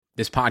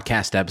This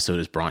podcast episode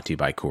is brought to you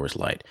by Coors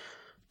Light.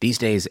 These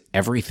days,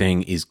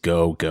 everything is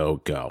go, go,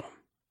 go.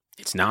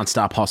 It's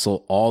nonstop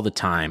hustle all the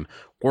time.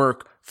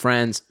 Work,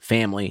 friends,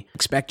 family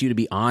expect you to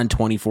be on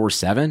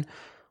 24/7.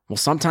 Well,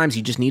 sometimes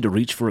you just need to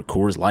reach for a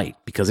Coors Light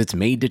because it's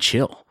made to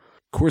chill.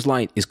 Coors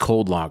Light is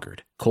cold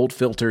lagered, cold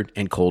filtered,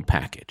 and cold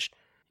packaged.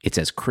 It's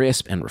as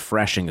crisp and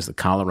refreshing as the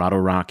Colorado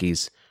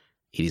Rockies.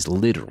 It is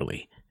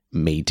literally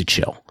made to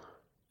chill.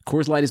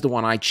 Coors Light is the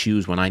one I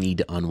choose when I need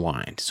to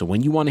unwind. So when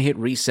you want to hit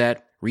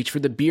reset, reach for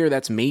the beer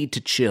that's made to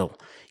chill.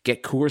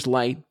 Get Coors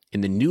Light in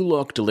the new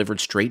look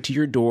delivered straight to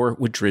your door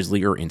with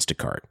Drizzly or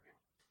Instacart.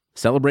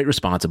 Celebrate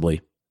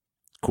responsibly.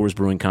 Coors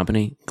Brewing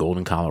Company,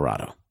 Golden,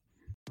 Colorado.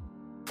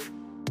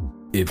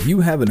 If you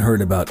haven't heard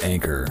about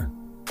Anchor,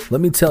 let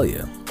me tell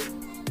you,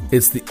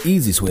 it's the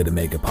easiest way to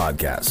make a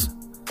podcast.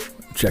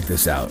 Check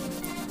this out.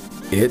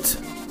 It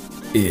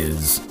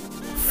is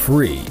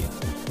free.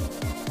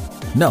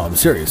 No, I'm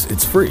serious.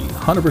 It's free,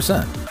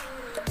 100%.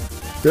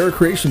 There are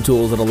creation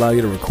tools that allow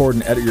you to record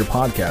and edit your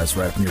podcast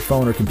right from your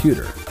phone or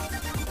computer.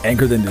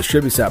 Anchor then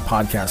distributes that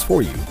podcast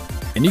for you,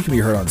 and you can be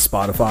heard on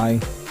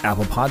Spotify,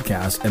 Apple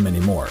Podcasts, and many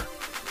more.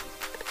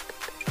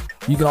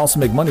 You can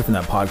also make money from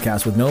that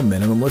podcast with no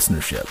minimum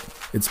listenership.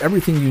 It's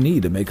everything you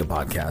need to make a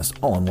podcast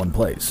all in one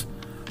place.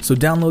 So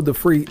download the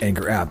free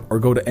Anchor app or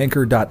go to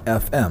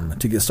anchor.fm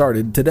to get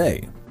started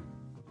today.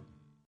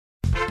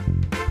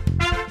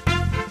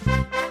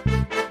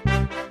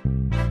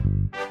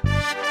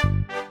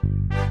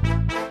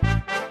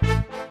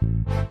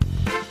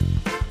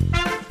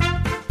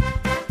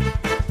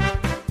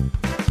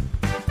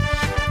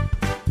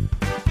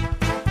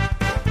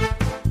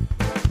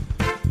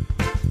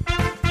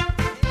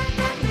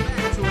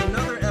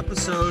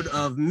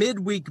 Of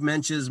Midweek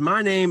Mensches.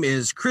 My name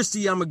is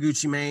Christy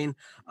Yamaguchi, Main.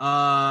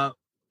 I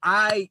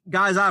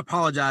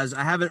apologize.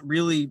 I haven't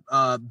really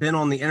been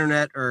on the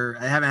internet, or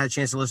I haven't had a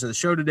chance to listen to the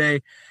show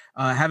today.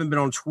 I haven't been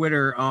on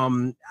Twitter.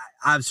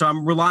 So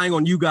I'm relying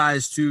on you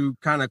guys to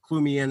kind of clue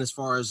me in as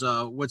far as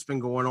what's been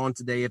going on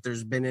today, if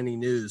there's been any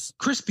news.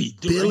 Crispy,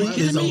 Billy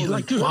is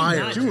on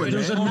fire.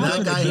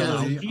 That guy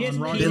has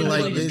been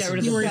like this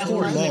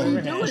for long.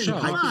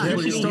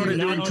 He started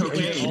doing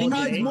cocaine.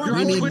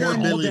 We need more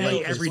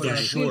Billy every day.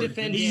 Sure.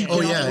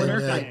 Oh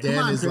yeah,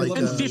 Dan is like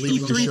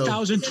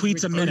 53,000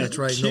 tweets a minute. That's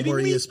right. No more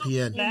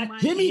ESPN.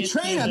 Jimmy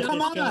Trainer,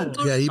 come on.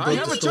 Yeah, he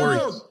broke the story.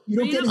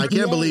 I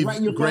can't believe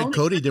Greg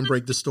Cody didn't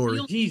break the story.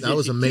 That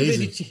was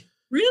amazing.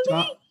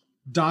 Really?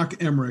 Doc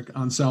Emmerich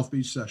on South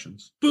Beach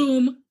Sessions.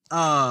 Boom.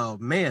 Oh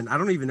man, I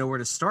don't even know where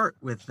to start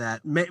with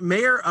that.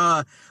 Mayor,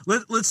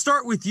 let's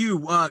start with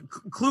you.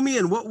 Clue me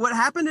in. What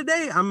happened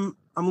today? I'm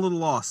a little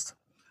lost.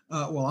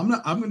 Well, I'm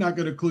not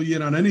going to clue you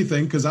in on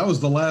anything because I was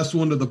the last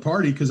one to the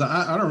party because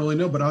I don't really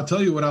know, but I'll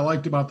tell you what I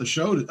liked about the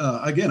show.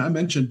 Again, I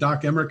mentioned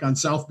Doc Emmerich on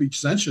South Beach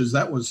Sessions.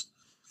 That was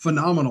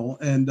phenomenal.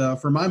 And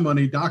for my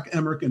money, Doc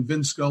Emmerich and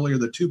Vin Scully are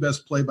the two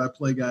best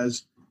play-by-play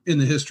guys in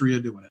the history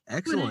of doing it.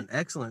 Excellent.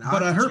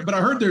 But I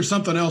heard there's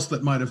something else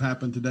that might have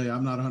happened today.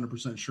 I'm not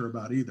 100% sure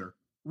about either.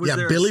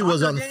 Billy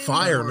was on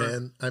fire,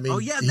 man. I mean,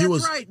 he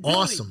was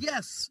awesome. Billy,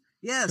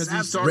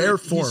 yes, rare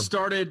form.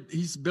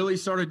 Billy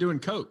started doing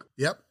coke.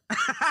 Yep.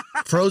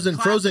 Frozen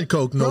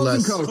Coke, no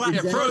less.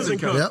 Frozen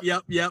Coke.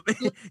 Yep.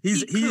 He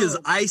is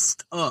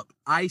iced up,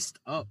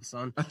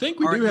 son. I think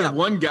we do have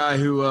one guy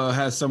who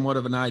has somewhat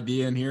of an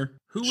idea in here.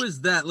 Who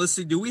is that? Let's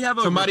see. Do we have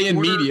somebody in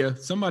media?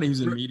 Somebody who's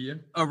in media.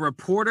 A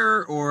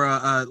reporter or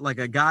like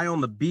a guy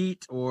on the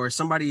beat or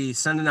somebody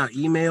sending out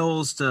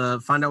emails to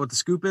find out what the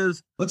scoop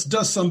is? Let's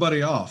dust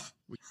somebody off.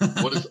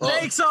 What is up?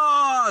 Steak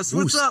sauce.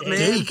 What's up, man?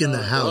 Steak in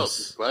the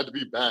house. Glad to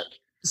be back.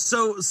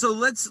 So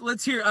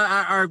let's hear.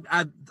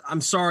 I'm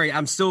sorry.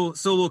 I'm still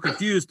a little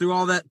confused through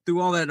all that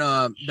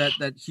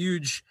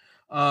huge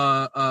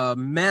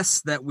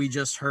mess that we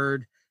just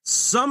heard.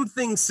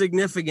 Something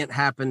significant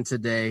happened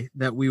today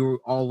that we were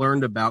all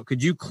learned about.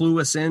 Could you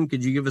clue us in?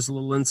 Could you give us a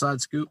little inside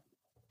scoop?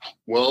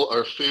 Well,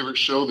 our favorite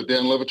show, the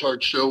Dan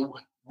Levitard Show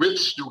with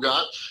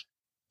Stugatz,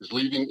 is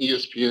leaving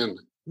ESPN.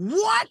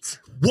 What?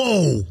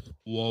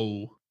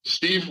 Whoa.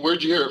 Steve,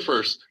 where'd you hear it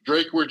first?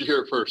 Drake, where'd you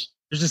hear it first?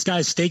 There's this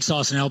guy, Steak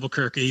Sauce in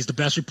Albuquerque. He's the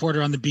best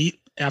reporter on the beat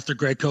after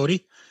Greg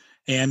Cody.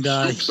 And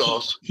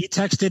he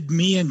texted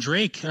me and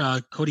Drake,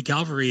 Cody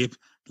Calvary,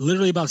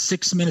 literally about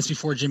 6 minutes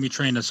before Jimmy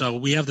Traina. So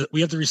we have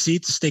the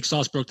receipts. Steak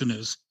Sauce broke the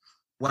news.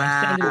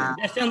 Wow.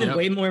 That sounded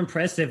way more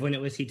impressive when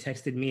he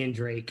texted me and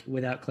Drake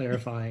without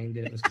clarifying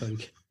that it was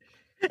Cody.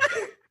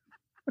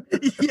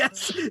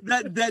 Yes,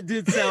 that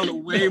did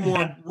sound way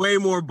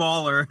more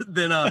baller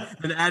than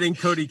adding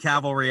Cody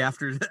Cavalry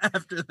after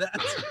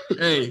that.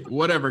 Hey,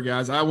 whatever,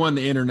 guys. I won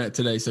the internet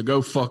today, so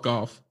go fuck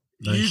off.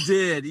 Nice.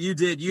 You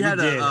did. You had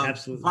a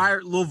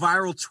little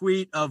viral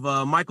tweet of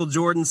Michael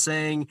Jordan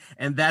saying,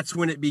 and that's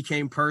when it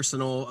became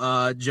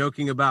personal,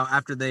 joking about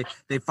after they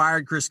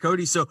fired Chris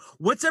Cody. So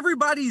what's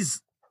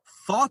everybody's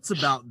thoughts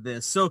about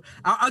this? So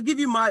I'll give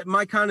you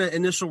my kind of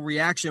initial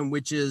reaction,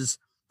 which is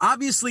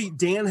obviously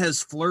Dan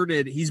has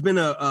flirted. He's been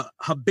a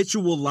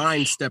habitual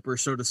line stepper,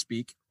 so to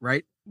speak,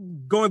 right?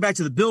 going back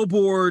to the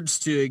billboards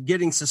to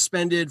getting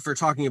suspended for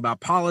talking about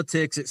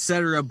politics,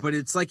 etc. But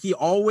it's like he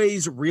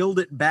always reeled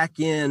it back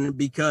in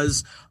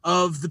because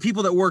of the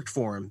people that worked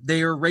for him.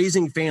 They are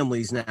raising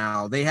families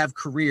now. They have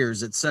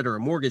careers, etc.,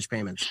 mortgage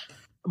payments.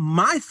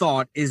 My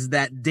thought is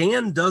that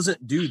Dan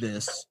doesn't do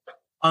this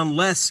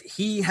unless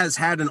he has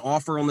had an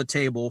offer on the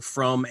table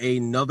from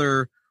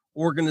another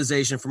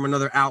organization, from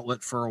another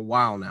outlet for a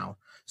while now.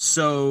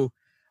 So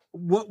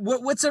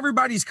what's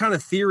everybody's kind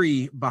of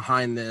theory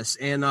behind this?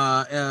 And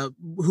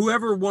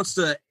whoever wants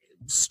to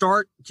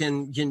start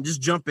can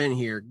just jump in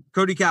here.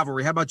 Cody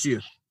Cavalry, how about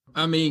you?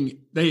 I mean,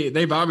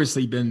 they've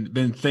obviously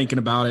been thinking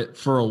about it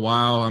for a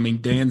while. I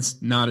mean,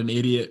 Dan's not an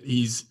idiot.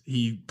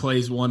 He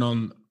plays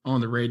one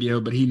on the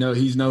radio, but he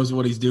knows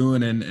what he's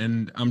doing,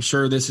 and I'm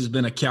sure this has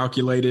been a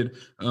calculated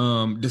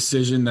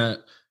decision that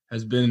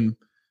has been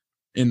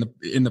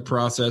in the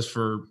process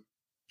for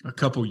a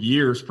couple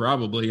years,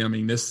 probably. I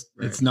mean,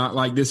 it's not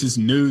like this is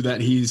new that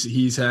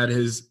he's had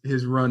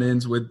his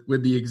run-ins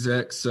with the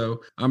execs.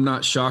 So I'm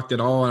not shocked at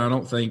all. And I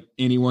don't think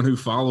anyone who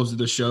follows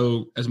the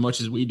show as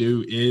much as we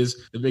do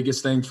is. The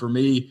biggest thing for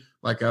me,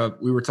 like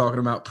we were talking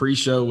about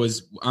pre-show,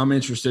 was I'm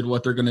interested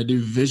what they're going to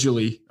do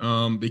visually,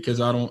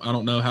 because I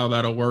don't know how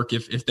that'll work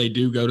if they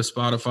do go to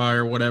Spotify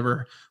or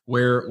whatever,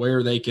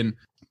 where they can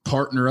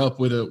partner up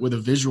with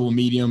a visual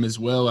medium as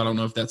well. I don't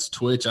know if that's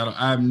Twitch. I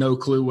have no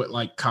clue what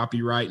like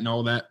copyright and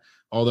all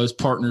those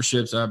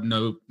partnerships. I have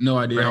no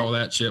idea how all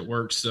that shit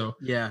works. So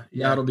yeah.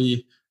 That'll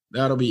be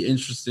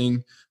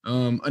interesting.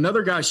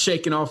 Another guy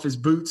shaking off his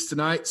boots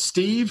tonight.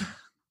 Steve,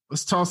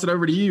 let's toss it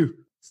over to you.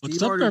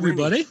 What's up,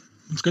 everybody?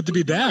 It's good to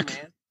be back.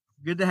 Man.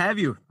 Good to have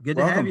you. Good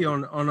to have you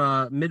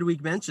on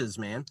Midweek Mensches,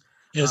 man.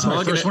 Yeah, it's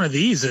my first one of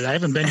these. I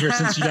haven't been here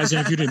since you guys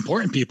interviewed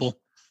important people.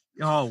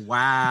 Oh,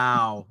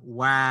 wow.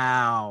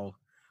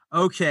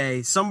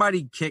 Okay,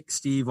 somebody kick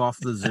Steve off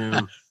the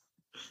Zoom.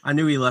 I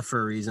knew he left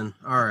for a reason.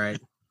 All right.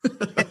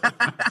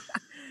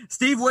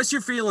 Steve, what's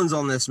your feelings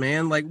on this,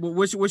 man? Like,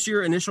 what's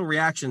your initial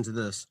reaction to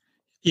this?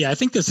 Yeah, I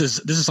think this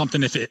is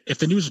something. If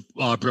the news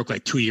broke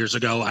like 2 years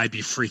ago, I'd be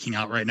freaking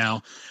out right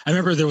now. I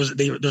remember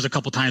there's a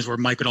couple times where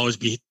Mike would always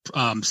be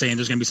saying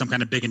there's going to be some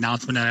kind of big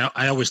announcement, and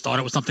I always thought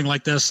it was something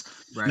like this,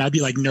 right. And I'd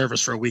be like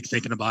nervous for a week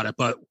thinking about it.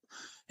 But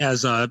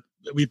as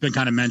we've been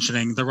kind of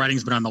mentioning, the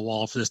writing's been on the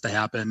wall for this to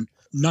happen.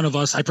 None of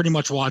us, I pretty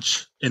much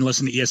watch and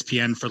listen to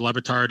ESPN for Le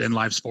Batard and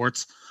live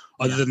sports.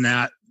 Other than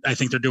that, I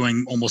think they're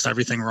doing almost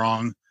everything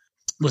wrong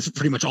with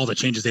pretty much all the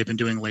changes they've been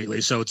doing lately.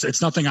 So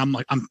it's nothing I'm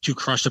too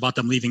crushed about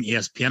them leaving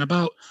ESPN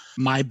about.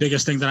 My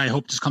biggest thing that I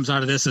hope just comes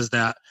out of this is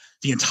that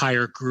the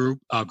entire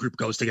group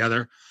goes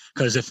together.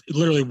 Because if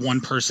literally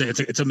one person,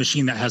 it's a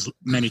machine that has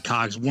many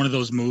cogs, one of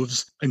those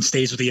moves and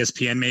stays with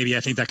ESPN, maybe I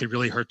think that could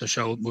really hurt the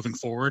show moving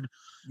forward.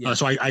 Yeah.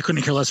 So I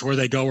couldn't care less where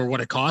they go or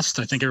what it costs.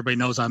 I think everybody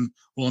knows I'm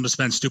willing to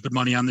spend stupid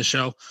money on this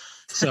show.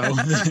 So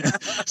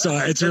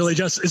it's really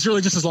just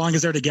as long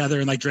as they're together.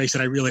 And like Drake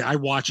said, I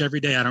watch every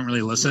day. I don't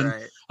really listen.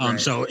 Right.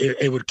 So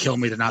it would kill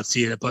me to not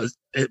see it. But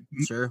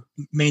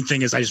main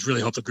thing is I just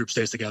really hope the group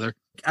stays together.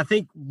 I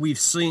think we've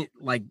seen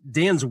like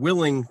Dan's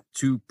willing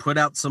to put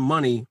out some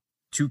money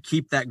to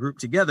keep that group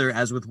together,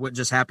 as with what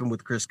just happened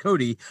with Chris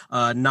Cody,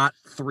 not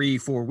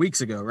 3-4 weeks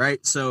ago.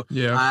 Right. So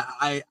yeah,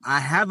 I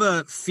have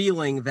a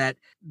feeling that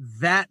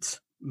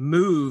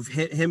move,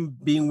 him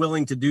being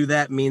willing to do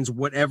that, means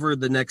whatever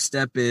the next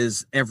step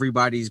is,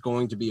 everybody's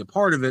going to be a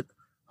part of it.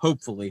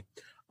 Hopefully.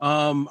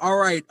 All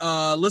right.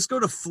 Let's go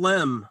to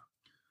Flem.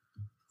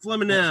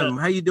 Flem,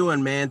 how you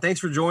doing, man? Thanks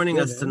for joining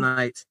us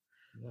tonight.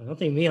 I don't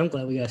think I'm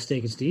glad we got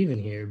Steak and Steve in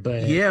here,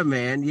 but yeah,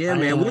 man.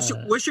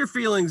 What's your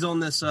feelings on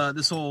this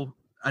whole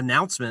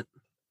announcement?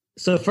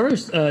 So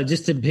first,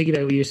 just to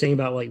piggyback what you're saying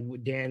about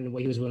like Dan,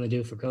 what he was willing to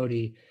do for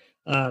Cody,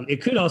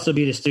 it could also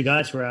be the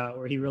Stugatz route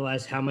where he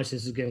realized how much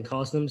this is going to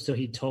cost him. So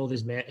he told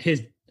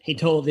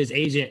his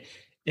agent,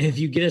 if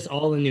you get us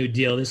all a new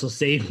deal, this will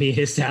save me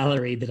his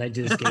salary that I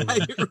just gave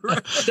him.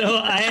 Right.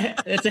 So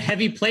that's a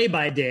heavy play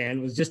by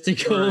Dan, was just to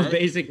go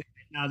basically,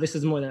 no, this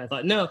is more than I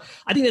thought. No,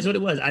 I think that's what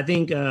it was. I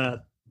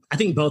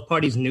think both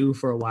parties knew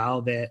for a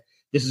while that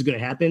this is going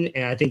to happen.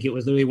 And I think it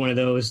was literally one of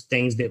those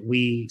things that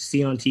we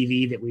see on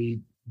TV that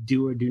we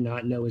do or do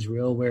not know is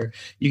real, where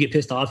you get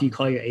pissed off, you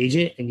call your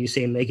agent and you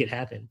say, make it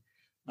happen.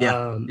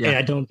 And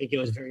I don't think it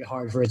was very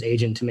hard for his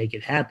agent to make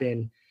it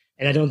happen.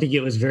 And I don't think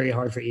it was very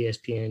hard for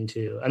ESPN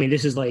to, I mean,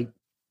 this is like,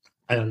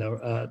 I don't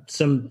know,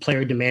 some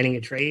player demanding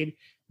a trade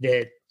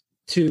that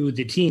to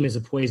the team is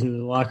a poison in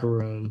the locker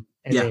room.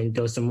 And then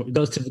goes to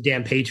the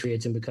damn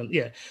Patriots and becomes,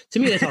 to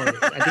me, that's all it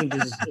is. I think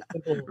this is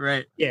simple.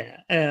 Right. Yeah.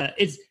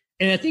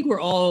 And I think we're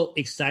all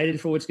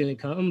excited for what's going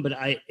to come, but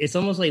it's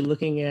almost like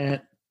looking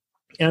at,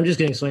 and I'm just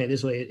going to explain it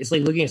this way. It's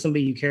like looking at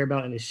somebody you care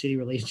about in a shitty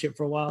relationship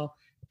for a while.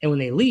 And when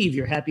they leave,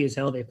 you're happy as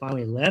hell they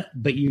finally left,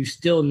 but you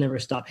still never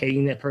stop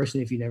hating that person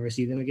if you never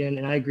see them again.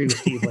 And I agree with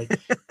Steve. Like,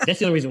 that's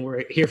the only reason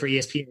we're here for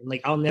ESPN.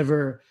 Like,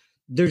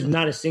 there's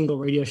not a single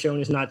radio show,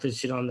 and it's not to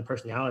shit on the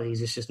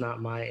personalities. It's just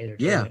not my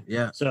entertainment.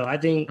 Yeah. So I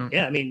think,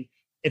 I mean,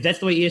 if that's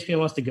the way ESPN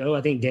wants to go,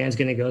 I think Dan's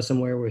going to go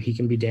somewhere where he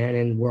can be Dan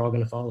and we're all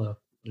going to follow.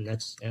 And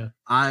that's, yeah.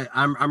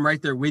 I'm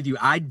right there with you.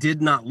 I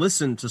did not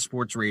listen to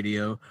sports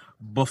radio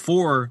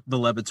before the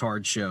Le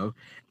Batard show,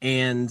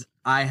 and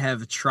I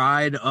have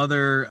tried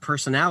other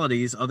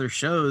personalities, other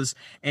shows,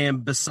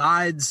 and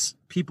besides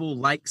people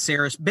like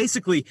Sarah,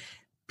 basically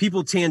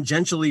people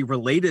tangentially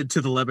related to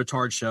the Le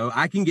Batard show,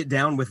 I can get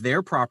down with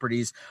their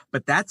properties,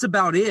 but that's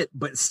about it.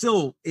 But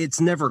still,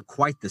 it's never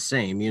quite the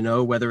same, you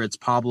know, whether it's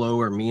Pablo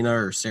or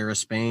Mina or Sarah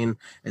Spain,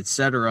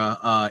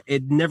 etc.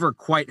 It never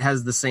quite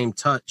has the same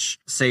touch,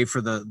 say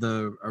for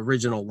the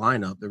original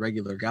lineup, the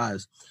regular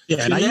guys.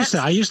 Yeah, and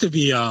I used to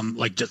be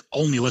like just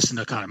only listen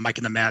to kind of Mike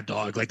and the Mad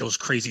Dog, like those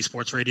crazy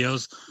sports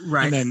radios.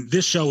 Right. And then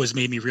this show has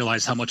made me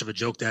realize how much of a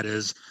joke that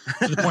is,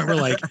 to the point where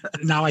like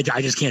now I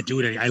just can't do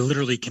it. I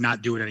literally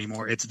cannot do it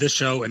anymore. It's this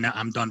show and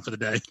I'm done for the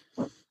day.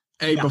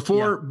 Hey,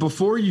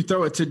 before you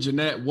throw it to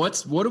Jeanette,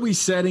 what are we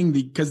setting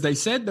because they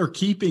said they're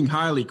keeping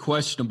highly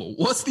questionable.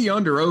 What's the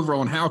over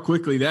on how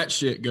quickly that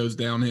shit goes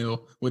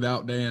downhill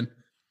without Dan?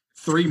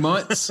 3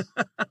 months?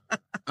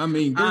 I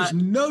mean, there's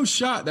no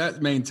shot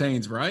that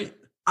maintains, right?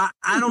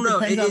 I don't know.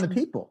 It depends on the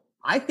people.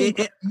 I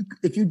think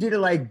if you did it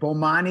like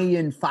Bomani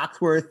and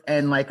Foxworth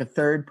and like a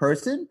third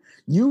person,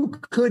 you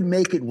could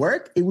make it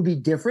work. It would be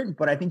different,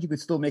 but I think you could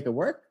still make it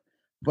work.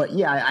 But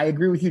yeah, I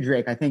agree with you,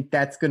 Drake. I think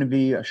that's going to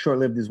be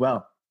short-lived as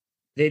well.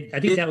 I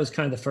think that was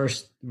kind of the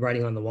first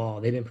writing on the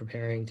wall. They've been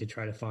preparing to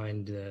try to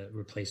find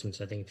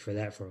replacements, I think, for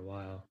that for a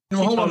while.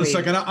 Hold on a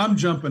second. I'm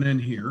jumping in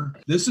here.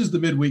 This is the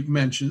Midweek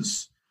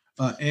Mensches.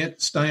 Ant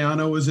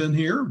Stiano is in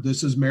here.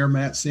 This is Mayor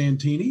Matt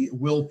Santini.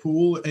 Will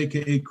Poole,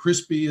 a.k.a.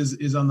 Crispy,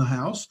 is on the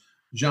house.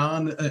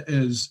 John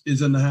is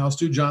in the house,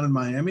 too. John in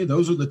Miami.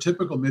 Those are the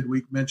typical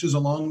Midweek Mensches,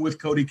 along with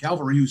Cody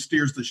Calvary, who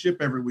steers the ship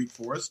every week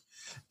for us.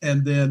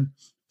 And then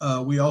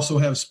we also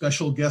have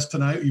special guests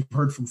tonight. You've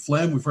heard from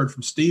Flem. We've heard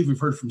from Steve. We've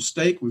heard from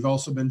Steak. We've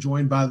also been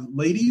joined by the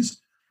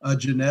ladies,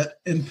 Jeanette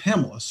and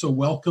Pamela. So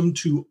welcome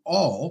to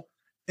all.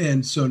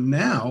 And so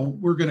now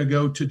we're going to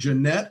go to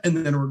Jeanette, and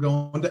then we're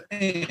going to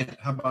Ant.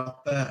 How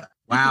about that?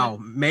 Wow.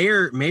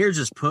 Mayor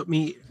just put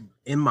me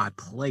in my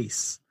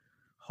place.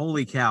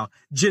 Holy cow.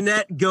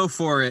 Jeanette, go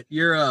for it.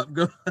 You're up.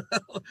 Go.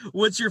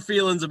 What's your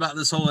feelings about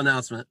this whole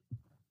announcement?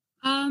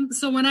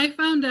 So when I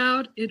found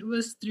out, it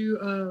was through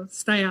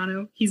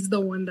Stiano. He's the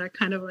one that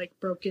kind of like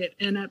broke it.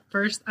 And at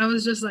first I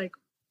was just like,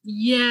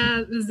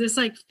 yeah, is this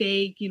like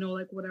fake, you know,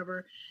 like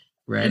whatever.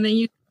 Right. And then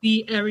you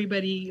see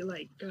everybody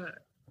like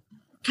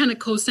kind of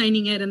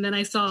co-signing it. And then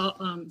I saw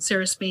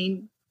Sarah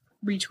Spain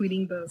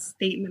retweeting the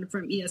statement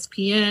from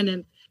ESPN.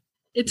 And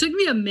it took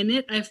me a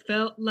minute. I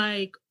felt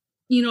like,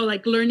 you know,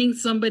 like learning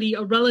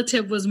a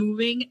relative was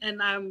moving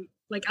and I'm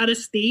like out of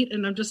state.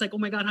 And I'm just like, oh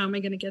my God, how am I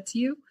going to get to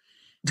you?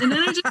 And then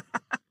I just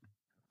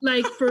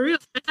like for real,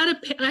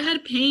 I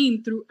had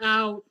pain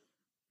throughout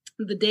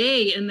the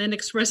day, and then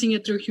expressing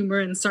it through humor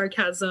and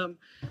sarcasm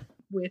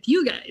with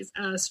you guys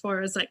as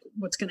far as like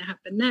what's going to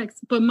happen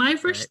next. But my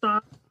first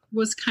thought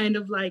was kind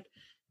of like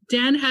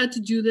Dan had to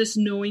do this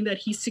knowing that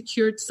he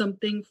secured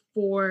something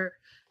for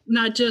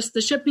not just the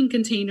shipping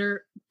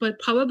container, but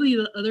probably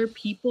the other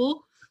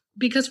people.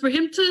 Because for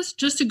him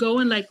to go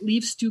and like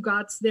leave Stu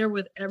Gatz there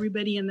with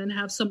everybody and then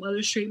have some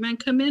other straight man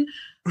come in,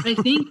 I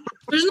think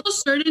there's no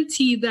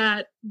certainty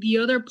that the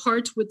other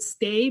parts would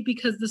stay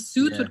because the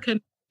suits would come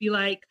and be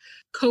like,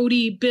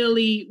 Cody,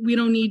 Billy, we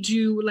don't need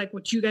you, like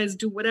what you guys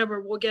do,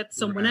 whatever, we'll get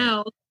someone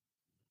else.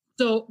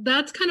 So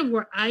that's kind of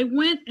where I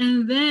went.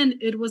 And then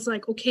it was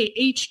like, okay,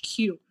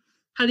 HQ,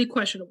 highly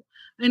questionable.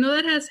 I know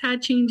that has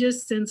had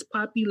changes since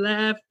Poppy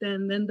left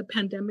and then the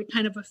pandemic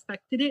kind of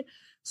affected it.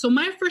 So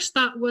my first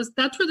thought was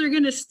that's where they're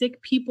going to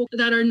stick people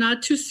that are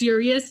not too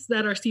serious,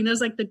 that are seen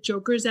as like the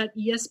jokers at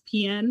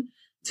ESPN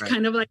to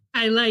kind of like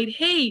highlight,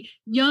 hey,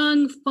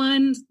 young,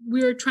 fun,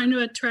 we're trying to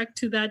attract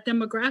to that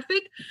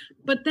demographic.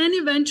 But then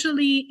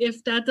eventually,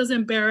 if that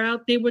doesn't bear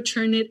out, they would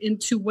turn it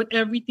into what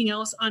everything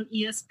else on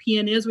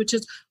ESPN is, which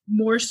is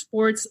more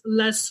sports,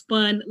 less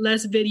fun,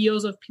 less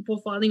videos of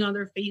people falling on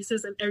their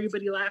faces and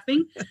everybody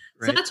laughing.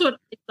 So that's what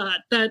I thought,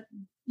 that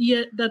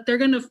they're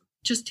going to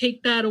just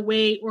take that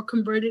away or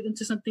convert it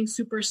into something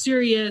super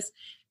serious.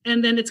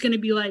 And then it's going to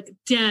be like,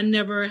 Dan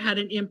never had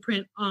an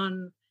imprint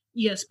on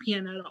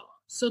ESPN at all.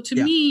 So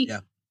to me,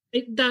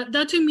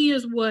 that to me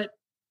is what,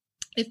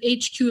 if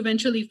HQ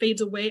eventually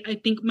fades away, I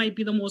think might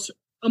be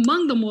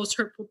among the most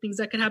hurtful things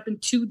that could happen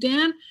to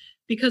Dan,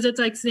 because it's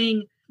like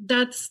saying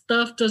that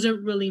stuff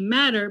doesn't really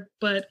matter,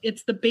 but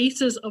it's the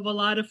basis of a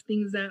lot of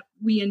things that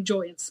we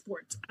enjoy in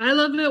sports. I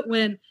love it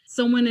when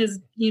someone is,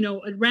 you know,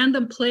 a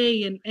random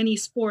play in any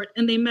sport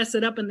and they mess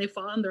it up and they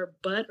fall on their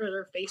butt or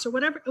their face or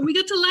whatever. And we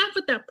get to laugh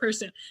at that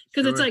person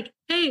because it's like,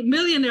 hey,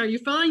 millionaire, you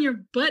fell on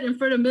your butt in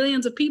front of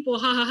millions of people.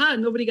 Ha ha ha.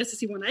 Nobody gets to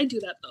see when I do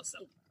that though. So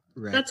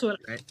that's what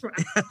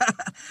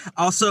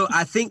Also,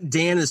 I think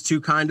Dan is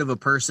too kind of a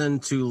person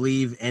to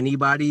leave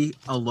anybody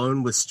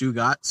alone with Stu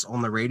Gatz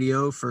on the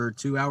radio for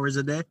 2 hours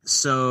a day.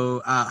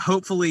 So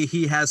hopefully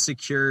he has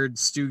secured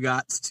Stu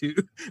Gatz to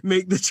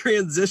make the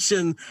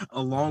transition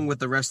along with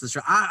the rest of the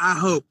show. I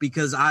hope,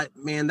 because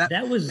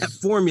that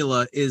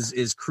formula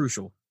is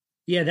crucial.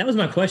 Yeah, that was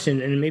my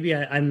question, and maybe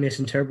I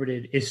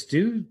misinterpreted. Is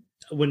Stu,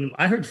 when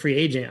I heard free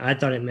agent, I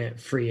thought it meant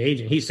free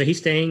agent. He's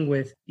staying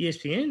with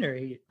ESPN,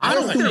 or I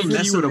don't think they're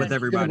messing with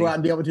everybody. Go out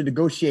and be able to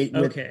negotiate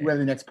with whoever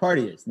the next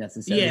party is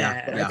necessarily.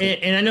 Yeah.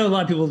 And I know a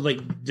lot of people like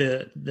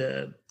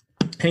the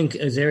Hank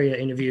Azaria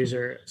interviews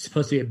are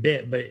supposed to be a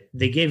bit, but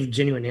they gave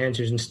genuine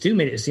answers, and Stu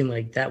made it seem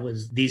like that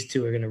was these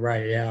two are going to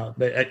ride it out.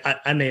 But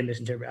I may have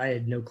misinterpreted. I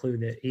had no clue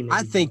that he.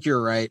 I think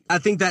you're right. I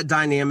think that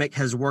dynamic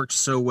has worked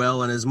so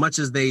well, and as much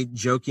as they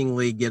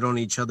jokingly get on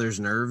each other's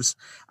nerves,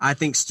 I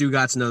think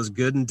Stugotz knows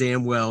good and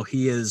damn well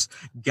he has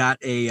got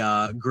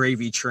a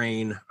gravy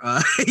train.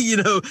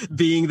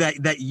 Being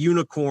that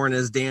unicorn,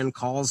 as Dan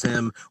calls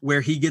him,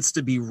 where he gets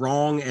to be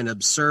wrong and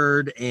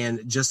absurd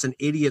and just an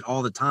idiot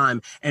all the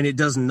time, and it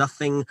does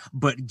nothing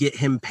but get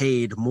him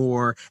paid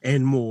more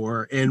and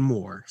more and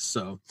more.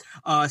 So,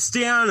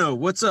 Stiano,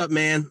 what's up,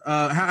 man?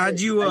 How'd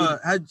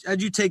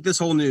you take this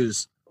whole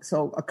news?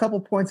 So a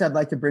couple points I'd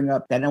like to bring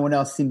up that no one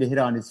else seemed to hit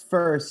on is,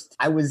 first,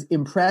 I was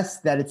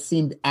impressed that it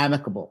seemed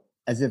amicable,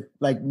 as if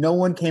like no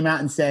one came out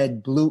and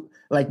said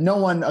no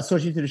one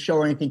associated to the show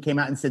or anything came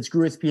out and said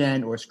screw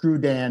ESPN or screw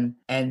Dan.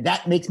 And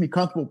that makes me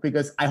comfortable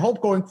because I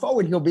hope going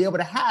forward he'll be able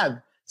to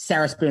have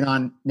Sarah Spin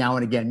on now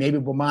and again, maybe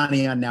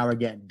Bomani on now and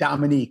again,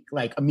 Dominique,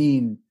 like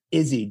Amin,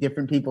 Izzy,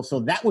 different people. So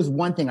that was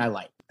one thing I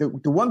liked.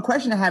 The one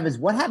question I have is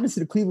what happens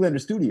to the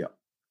Clevelander studio?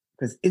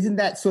 Because isn't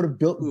that sort of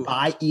built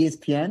by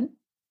ESPN,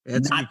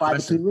 not by the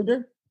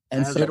Clevelander?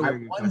 And so I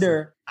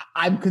wonder,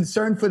 I'm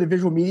concerned for the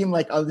visual medium,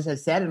 like others have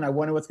said, and I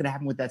wonder what's going to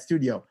happen with that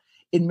studio.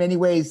 In many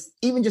ways,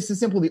 even just as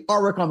simple, the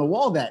artwork on the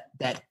wall that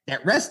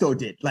Resto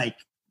did, like,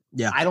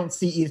 I don't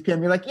see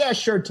ESPN be like, yeah,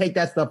 sure, take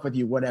that stuff with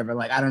you, whatever.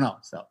 Like, I don't know.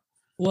 So.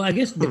 Well, I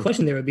guess the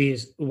question there would be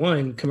is,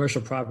 one,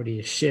 commercial property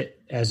is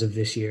shit as of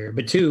this year.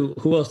 But two,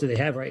 who else do they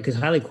have, right? Because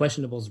Highly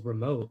Questionable is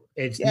remote.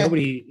 It's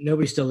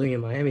nobody's still living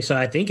in Miami. So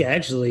I think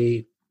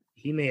actually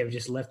he may have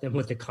just left them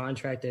with the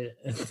contract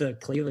at the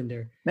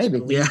Clevelander.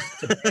 Maybe.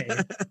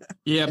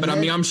 Yeah, but I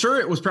mean, I'm sure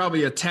it was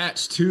probably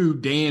attached to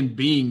Dan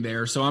being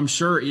there. So I'm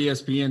sure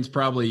ESPN's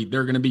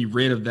they're going to be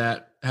rid of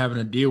that, having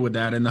to deal with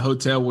that. And the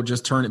hotel will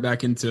just turn it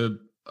back into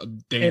a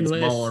Dan's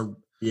ball or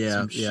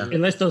yeah.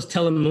 Unless those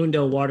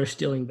Telemundo water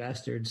stealing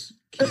bastards.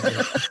 Those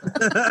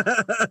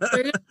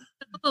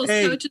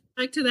coaches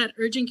back to that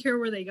urgent care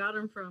where they got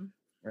them from.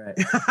 Right.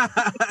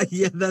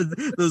 Yeah,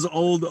 those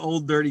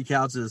old dirty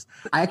couches.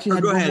 I actually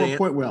had one more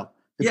point, Will.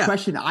 The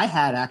question I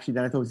had actually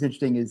that I thought was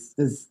interesting is,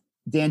 does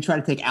Dan try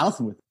to take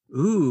Allison with him?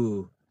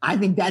 Ooh. I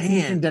think that's an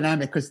interesting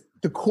dynamic because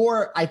the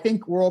core, I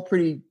think we're all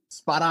pretty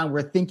spot on.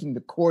 We're thinking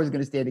the core is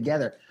going to stay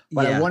together.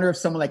 But I wonder if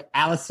someone like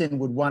Allison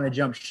would want to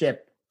jump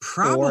ship.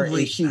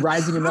 Probably. Or is she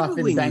rising enough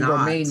in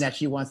Bangor, Maine that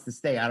she wants to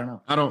stay? I don't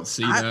know. I don't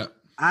see that.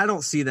 I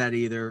don't see that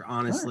either,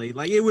 honestly. Right.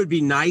 Like, it would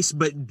be nice,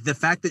 but the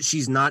fact that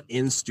she's not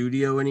in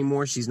studio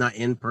anymore, she's not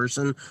in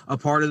person, a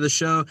part of the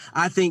show,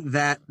 I think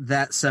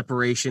that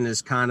separation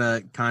is kind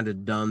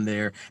of done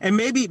there. And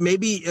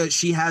maybe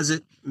she has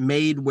it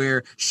made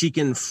where she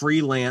can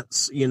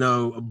freelance,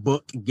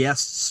 book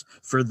guests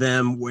for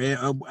them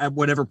at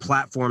whatever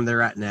platform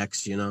they're at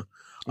next,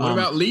 What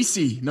about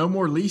Lacey? No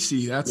more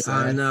Lacey. That's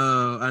I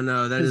know.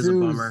 That is a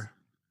bummer.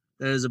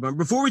 That is a bummer.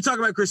 Before we talk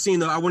about Christine,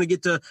 though, I want to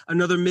get to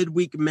another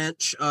midweek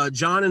mensch.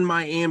 John in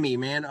Miami,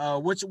 man.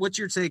 What's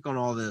your take on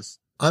all this?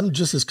 I'm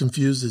just as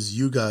confused as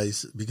you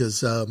guys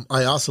because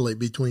I oscillate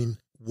between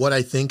what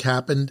I think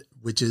happened,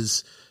 which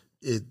is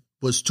it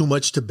was too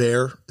much to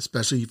bear,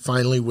 especially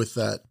finally with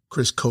that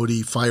Chris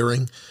Cody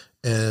firing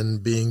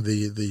and being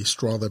the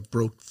straw that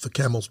broke the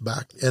camel's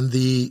back, and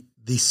the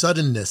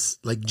suddenness,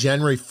 like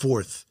January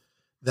 4th.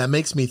 That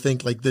makes me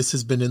think like this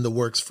has been in the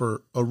works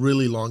for a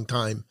really long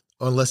time,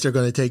 unless they're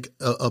going to take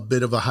a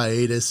bit of a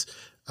hiatus.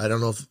 I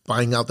don't know if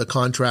buying out the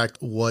contract,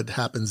 what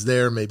happens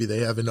there. Maybe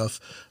they have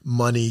enough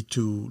money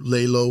to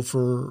lay low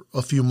for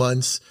a few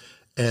months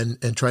and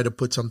try to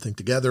put something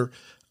together.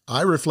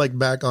 I reflect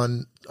back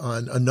on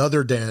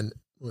another Dan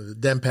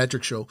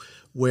Patrick show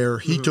where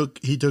he took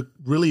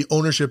really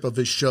ownership of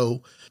his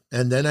show.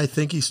 And then I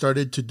think he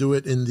started to do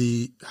it in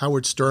the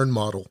Howard Stern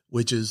model,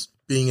 which is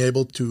being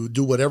able to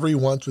do whatever he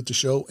wants with the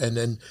show and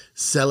then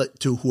sell it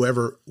to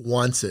whoever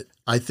wants it.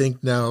 I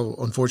think now,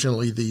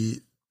 unfortunately,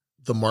 the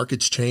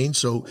market's changed.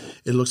 So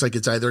it looks like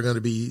it's either going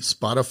to be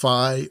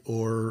Spotify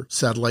or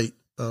satellite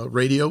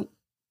radio.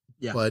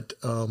 Yeah. But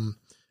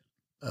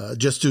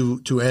just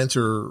to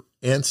answer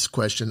Ant's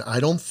question, I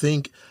don't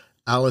think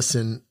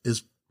Allison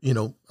is,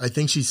 I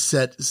think she's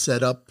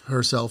set up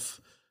herself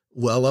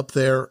well up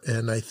there.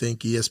 And I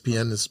think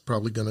ESPN is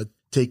probably going to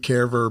take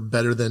care of her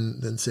better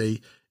than say,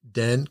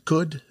 Dan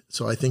could.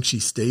 So I think she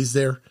stays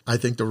there. I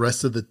think the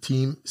rest of the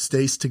team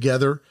stays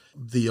together.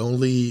 The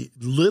only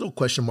little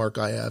question mark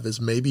I have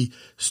is maybe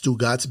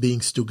Stugotz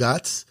being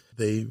Stugotz.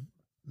 They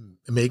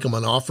make him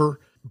an offer,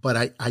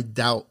 but I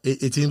doubt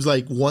it. It seems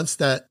like once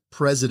that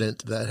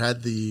president that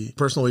had the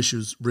personal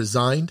issues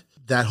resigned,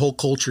 that whole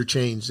culture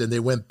changed and they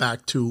went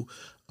back to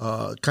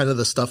kind of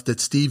the stuff that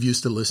Steve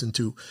used to listen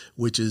to,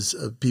 which is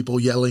people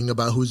yelling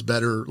about who's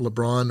better,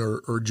 LeBron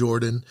or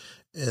Jordan.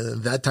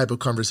 and that type of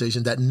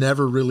conversation that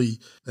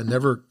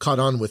never caught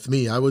on with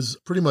me. I was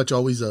pretty much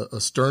always a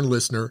Stern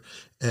listener.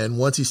 And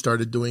once he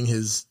started doing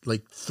his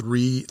like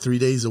three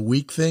days a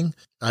week thing,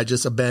 I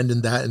just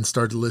abandoned that and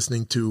started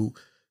listening to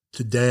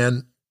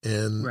Dan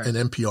and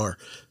NPR.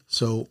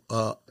 So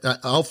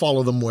I'll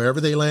follow them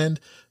wherever they land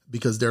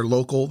because they're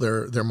local.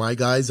 They're my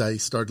guys. I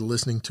started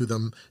listening to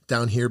them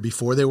down here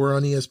before they were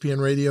on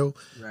ESPN radio.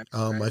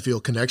 I feel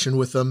a connection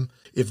with them.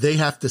 If they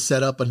have to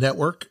set up a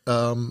network,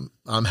 I'm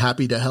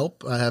happy to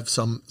help. I have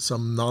some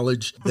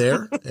knowledge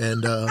there,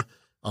 and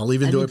I'll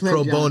even do it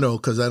pro bono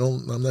because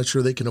I'm not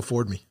sure they can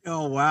afford me.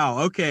 Oh wow!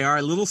 Okay, all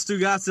right, little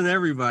Stugotz and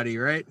everybody,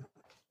 right?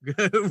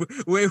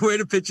 way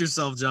to pitch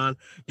yourself, John.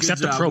 Good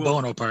Except job. the pro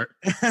bono part.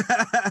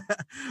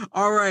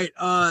 All right,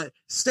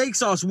 steak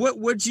sauce.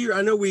 What you?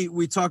 I know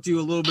we talked to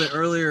you a little bit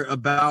earlier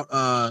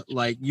about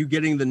like you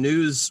getting the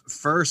news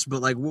first,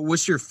 but like,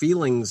 what's your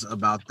feelings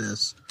about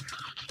this?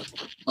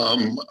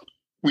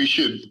 We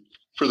should,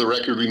 for the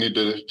record, we need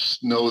to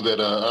know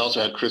that I also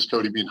had Chris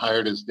Cody being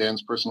hired as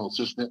Dan's personal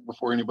assistant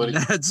before anybody.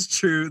 That's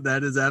true.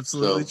 That is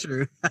absolutely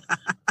true.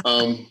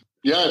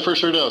 Yeah, I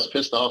first heard it, I was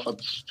pissed off.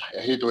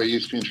 I hate the way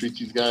ESPN treats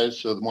these guys.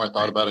 So the more I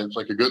thought about it, it's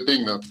like a good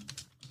thing, though.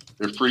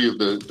 They're free of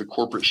the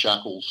corporate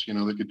shackles. You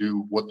know, they could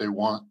do what they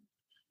want,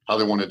 how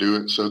they want to do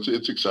it. So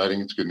it's exciting.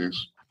 It's good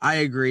news. I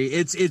agree.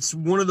 It's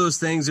one of those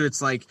things where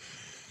it's like,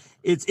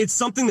 it's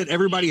something that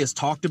everybody has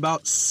talked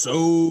about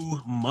so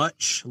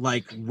much.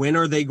 Like, when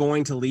are they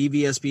going to leave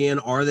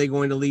ESPN? Are they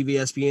going to leave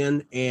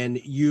ESPN?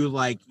 And you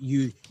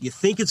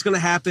think it's going to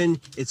happen.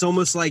 It's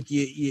almost like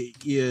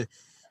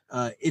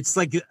it's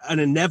like an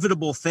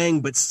inevitable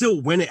thing, but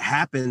still when it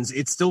happens,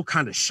 it's still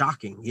kind of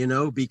shocking, you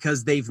know,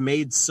 because they've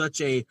made such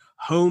a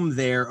home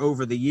there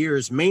over the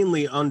years,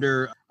 mainly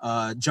under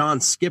John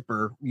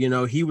Skipper. You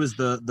know, he was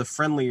the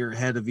friendlier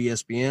head of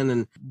ESPN,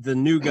 and the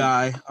new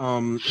guy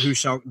who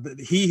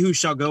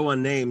shall go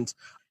unnamed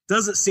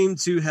doesn't seem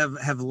to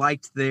have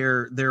liked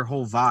their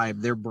whole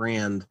vibe, their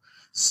brand.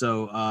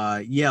 So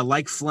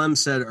like Flem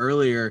said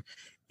earlier,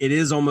 it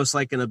is almost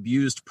like an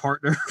abused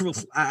partner.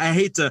 I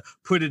hate to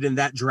put it in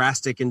that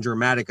drastic and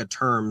dramatic a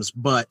terms,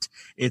 but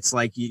it's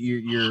like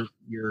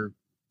you're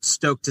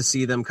stoked to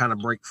see them kind of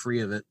break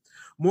free of it.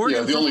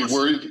 Morgan, the only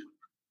worry.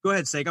 Go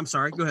ahead, Steak. I'm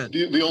sorry. Go ahead.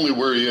 The only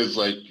worry is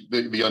like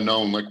the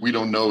unknown. Like, we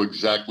don't know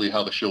exactly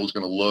how the show is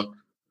going to look.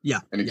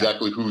 Yeah. And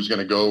exactly who's going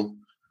to go.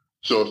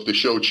 So if the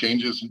show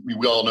changes,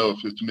 we all know if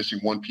it's missing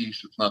one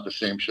piece, it's not the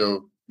same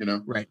show. You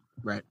know. Right.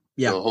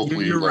 Yeah, so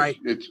hopefully, you're right.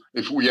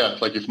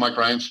 If Mike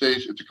Ryan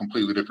stays, it's a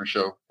completely different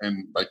show.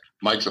 And like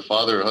Mike's a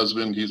father, a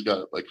husband, he's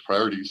got like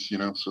priorities, you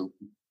know. So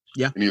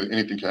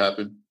anything can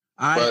happen.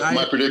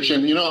 My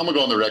prediction, you know, I'm gonna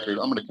go on the record.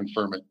 I'm gonna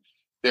confirm it.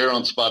 They're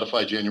on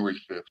Spotify January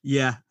 5th.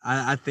 Yeah,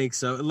 I think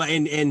so.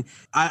 And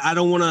I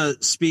don't want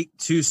to speak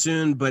too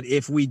soon, but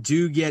if we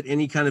do get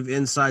any kind of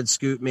inside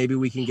scoop, maybe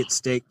we can get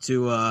Steak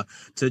to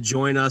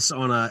join us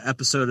on a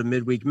episode of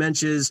Midweek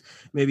Mensches.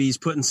 Maybe he's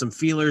putting some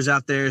feelers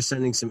out there,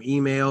 sending some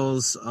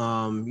emails,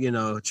 you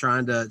know,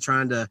 trying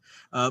to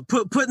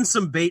putting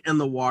some bait in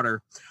the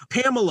water.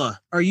 Pamela,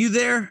 are you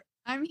there?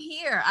 I'm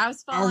here. I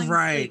was falling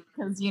asleep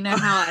because you know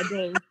how I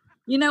do.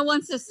 You know,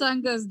 once the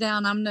sun goes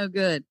down, I'm no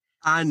good.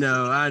 I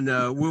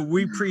know. Well,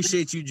 we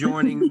appreciate you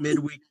joining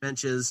Midweek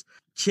Mensches.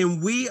 Can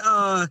we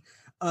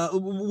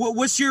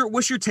what's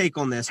your take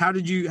on this? How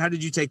did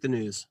you take the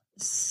news?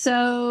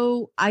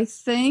 So I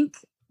think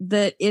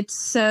that it's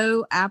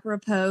so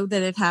apropos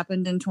that it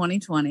happened in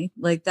 2020.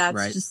 Like,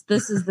 that's just,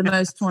 this is the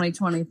most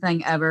 2020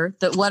 thing ever.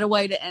 That what a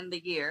way to end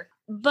the year.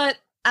 But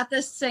at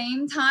the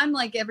same time,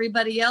 like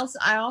everybody else,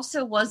 I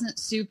also wasn't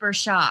super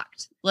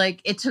shocked.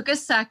 Like, it took a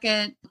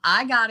second.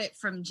 I got it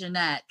from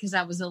Jeanette because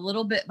I was a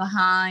little bit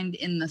behind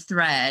in the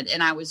thread,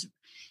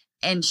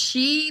 and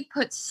she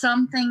put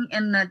something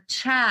in the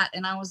chat,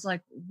 and I was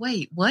like,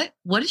 wait, what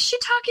is she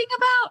talking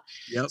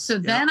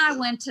about? Then I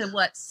went to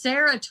what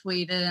Sarah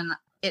tweeted, and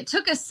it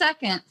took a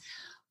second,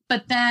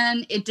 but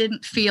then it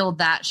didn't feel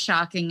that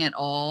shocking at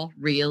all,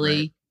 really.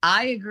 Right.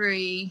 I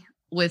agree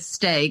with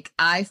Steak.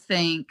 I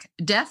think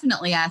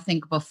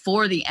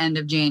before the end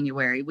of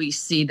January, we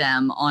see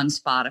them on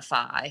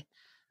Spotify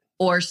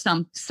or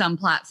some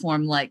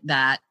platform like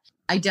that.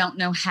 I don't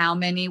know how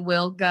many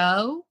will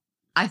go.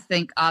 I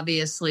think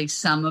obviously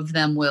some of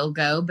them will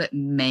go, but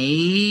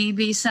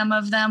maybe some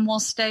of them will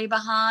stay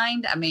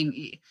behind. I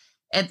mean,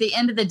 at the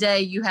end of the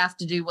day, you have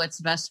to do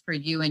what's best for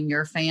you and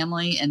your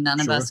family, and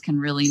none of us can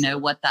really know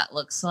what that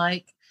looks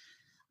like.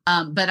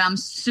 But I'm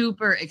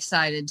super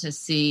excited to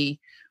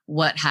see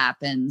what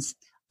happens.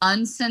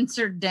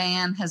 Uncensored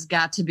Dan has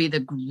got to be the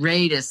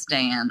greatest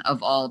Dan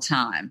of all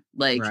time.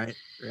 Like,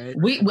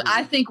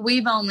 I think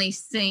we've only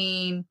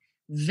seen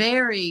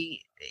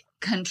very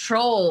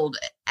controlled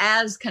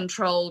as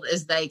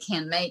they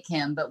can make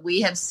him, but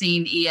we have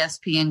seen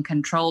ESPN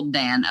controlled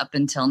Dan up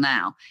until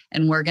now,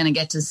 and we're going to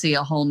get to see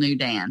a whole new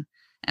Dan,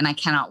 and I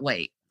cannot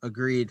wait.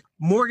 Agreed.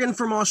 Morgan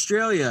from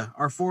Australia,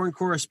 our foreign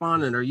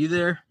correspondent, are you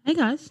there? Hey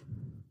guys.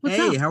 What's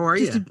up? How are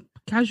you?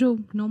 casual,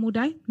 normal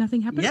day.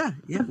 Nothing happened. Yeah.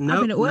 I've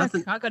been at work.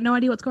 Nothing. I got no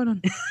idea what's going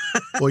on.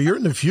 Well, you're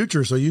in the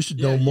future, so you should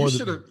know more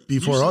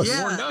before us.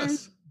 Yeah.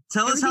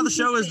 Tell us how the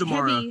show is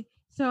tomorrow. Heavy.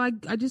 So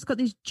I just got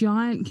this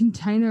giant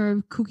container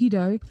of cookie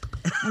dough,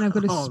 and I've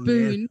got a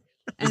spoon.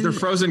 Is there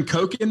frozen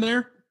Coke in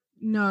there?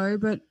 No,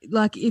 but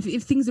like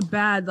if things are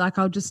bad, like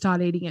I'll just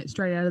start eating it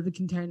straight out of the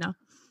container.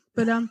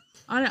 But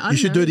I you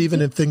should do it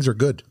even if things are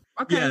good.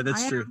 Okay, yeah,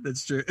 that's true.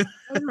 That's true.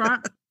 All right.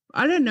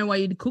 I don't know why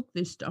you'd cook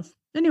this stuff.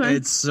 Anyway,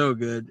 it's so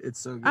good. It's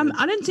so good.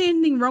 I don't see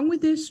anything wrong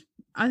with this.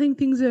 I think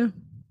this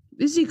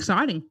is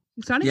exciting.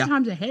 Exciting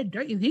times ahead,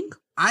 don't you think?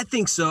 I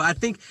think so. I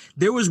think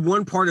there was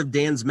one part of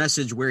Dan's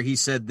message where he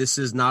said, this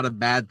is not a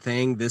bad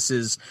thing. This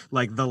is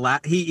like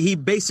he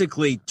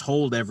basically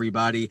told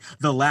everybody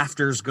the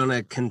laughter's going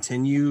to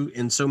continue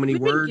in so many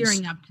words. We've been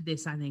gearing up to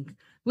this, I think.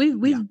 We've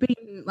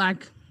been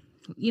like,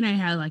 you know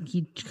how like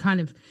you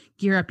kind of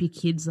gear up your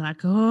kids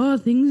like, oh,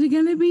 things are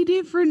going to be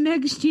different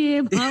next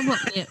year. Blah, blah.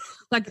 Yeah.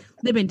 Like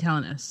they've been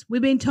telling us.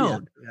 We've been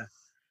told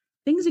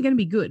things are going to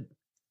be good.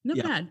 Not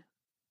bad.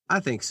 I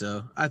think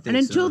so. And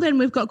until then,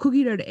 we've got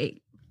cookie dough to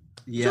eat.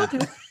 Yeah. Okay.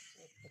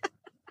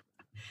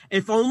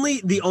 If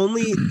only the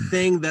only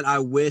thing that I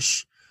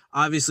wish,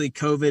 obviously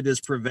COVID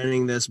is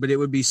preventing this, but it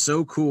would be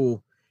so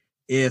cool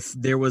if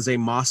there was a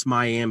Moss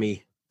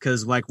Miami,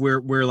 because like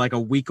we're like a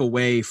week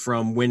away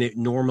from when it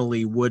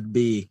normally would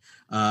be,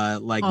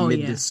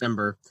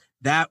 mid-December.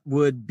 That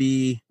would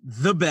be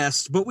the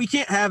best, but we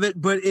can't have it.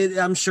 But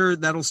I'm sure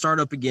that'll start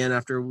up again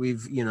after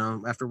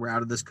after we're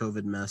out of this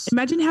COVID mess.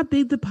 Imagine how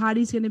big the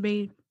party's going to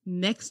be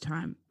next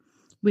time.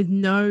 With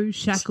no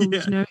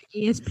shackles, no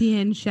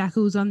ESPN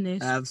shackles on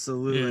this.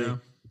 Absolutely. Yeah.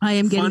 I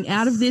am getting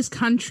out of this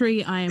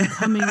country. I am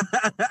coming.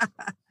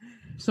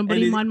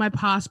 Somebody mind my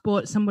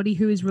passport. Somebody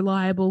who is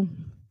reliable.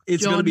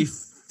 It's going to be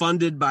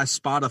funded by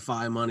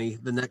Spotify money,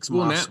 the next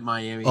Moss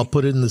Miami. I'll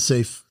put it in the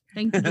safe.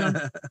 Thank you,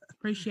 John.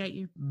 Appreciate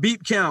you.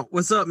 Beep Count.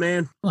 What's up,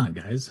 man? Come on,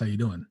 guys. How you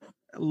doing?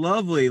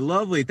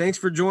 Lovely. Thanks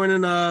for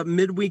joining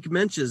Midweek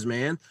Mensches,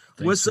 man.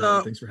 Thanks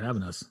for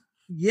having us.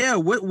 Yeah,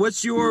 what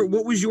was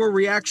your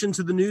reaction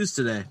to the news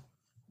today?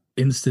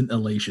 Instant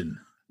elation.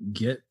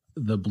 Get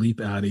the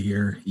bleep out of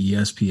here,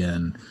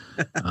 ESPN.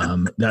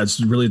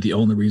 That's really the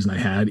only reason I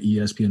had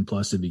ESPN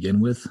Plus to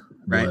begin with,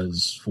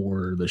 was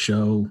for the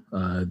show,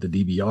 the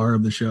DVR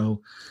of the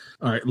show.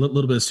 All right,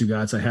 little bit of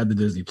Sugats. I had the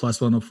Disney Plus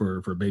bundle for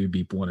Baby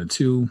Beep 1 and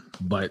 2,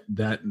 but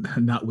that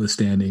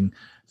notwithstanding,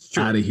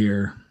 out of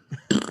here.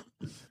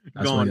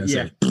 That's Gone. What I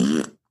gotta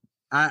say.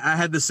 I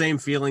had the same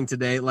feeling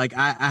today. Like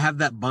I have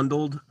that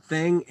bundled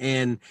thing.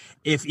 And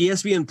if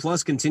ESPN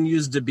Plus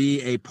continues to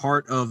be a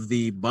part of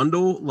the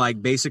bundle,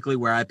 like basically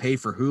where I pay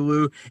for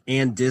Hulu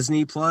and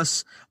Disney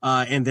Plus,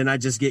 and then I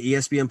just get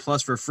ESPN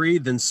Plus for free,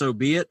 then so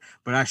be it.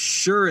 But I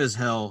sure as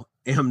hell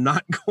am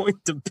not going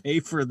to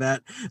pay for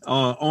that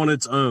on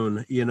its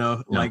own.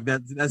 Like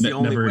that's the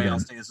only way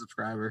I'll stay a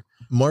subscriber.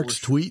 Mark's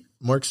tweet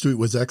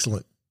was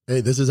excellent.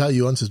 Hey, this is how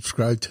you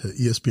unsubscribe to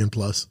ESPN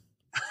Plus.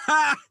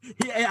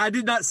 I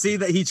did not see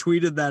that he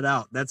tweeted that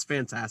out. That's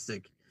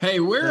fantastic. Hey,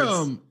 we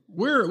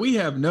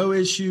have no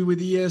issue with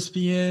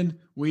ESPN.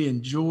 We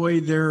enjoy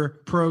their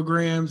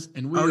programs,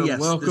 and we are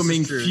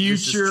welcoming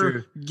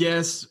future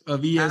guests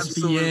of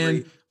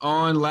ESPN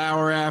on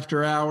Lauer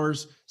After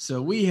Hours.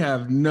 So we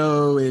have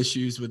no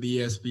issues with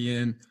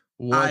ESPN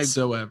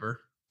whatsoever.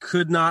 I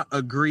could not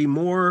agree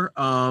more.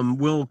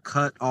 We'll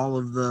cut all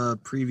of the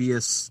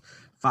previous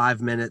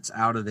 5 minutes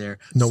out of there.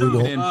 No, we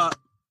won't.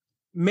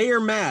 Mayor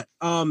Matt,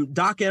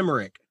 Doc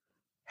Emmerich,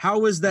 how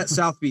was that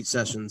South Beach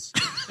Sessions?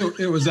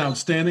 It was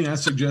outstanding. I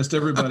suggest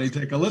everybody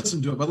take a listen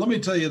to it. But let me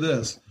tell you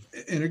this.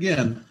 And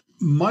again,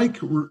 Mike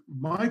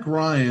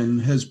Ryan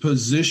has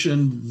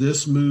positioned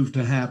this move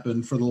to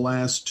happen for the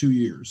last 2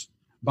 years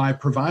by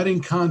providing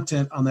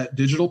content on that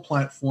digital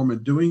platform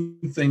and doing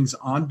things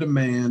on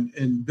demand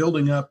and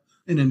building up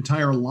an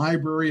entire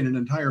library and an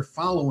entire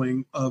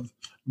following of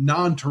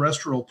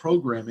non-terrestrial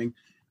programming.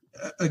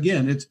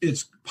 Again,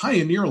 it's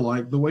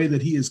pioneer-like the way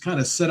that he has kind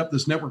of set up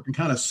this network and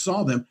kind of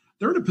saw them.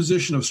 They're in a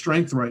position of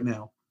strength right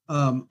now.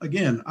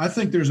 Again, I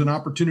think there's an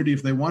opportunity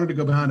if they wanted to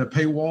go behind a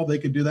paywall, they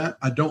could do that.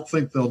 I don't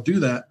think they'll do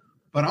that.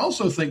 But I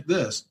also think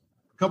this,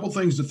 a couple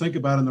things to think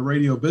about in the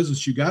radio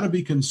business. You got to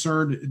be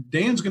concerned.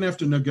 Dan's going to have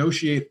to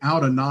negotiate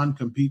out a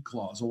non-compete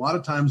clause. A lot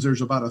of times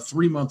there's about a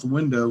 3-month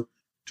window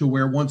to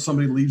where once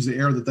somebody leaves the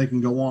air that they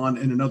can go on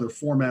in another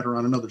format or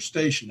on another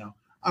station. Now,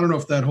 I don't know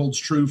if that holds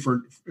true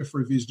for if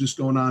he's just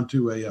going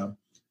onto a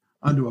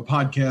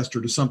podcast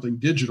or to something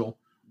digital.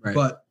 Right.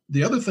 But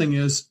the other thing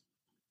is,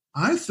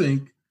 I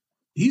think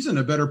he's in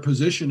a better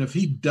position if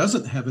he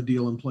doesn't have a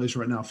deal in place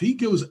right now. If he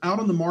goes out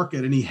on the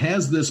market and he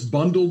has this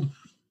bundled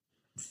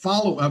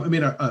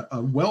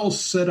a well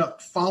set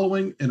up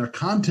following and a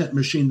content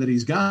machine that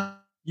he's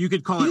got. You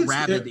could call it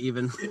rabid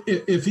even.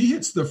 If he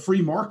hits the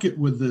free market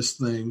with this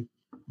thing,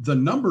 the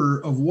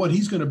number of what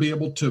he's going to be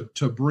able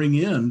to bring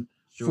in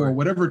for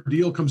whatever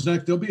deal comes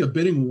next, there'll be a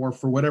bidding war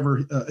for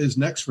whatever is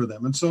next for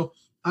them. And so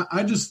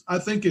I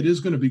think it is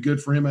going to be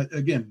good for him.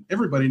 Again,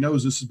 everybody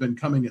knows this has been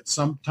coming at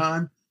some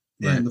time.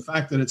 And the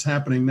fact that it's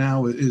happening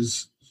now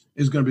is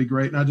going to be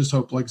great. And I just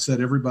hope, like I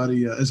said,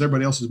 everybody, as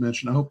everybody else has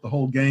mentioned, I hope the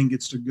whole gang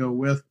gets to go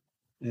with,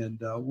 and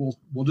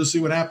we'll just see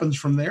what happens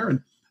from there.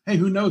 And hey,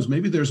 who knows?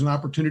 Maybe there's an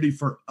opportunity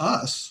for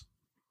us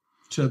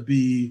to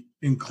be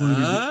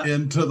included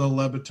into the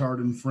Le Batard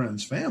and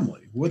Friends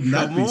family. Wouldn't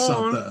that be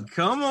something?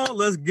 Come on,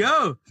 let's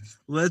go.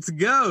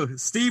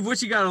 Steve,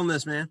 what you got on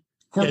this, man?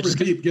 Corporate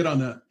deep, get on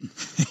that.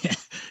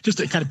 Just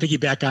to kind of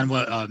piggyback on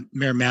what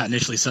Mayor Matt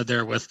initially said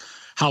there with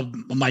how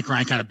Mike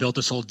Ryan kind of built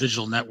this whole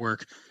digital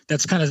network.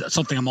 That's kind of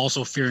something I'm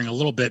also fearing a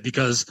little bit,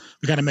 because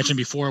we kind of mentioned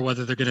before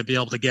whether they're going to be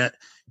able to get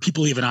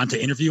people even on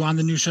to interview on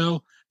the new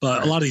show.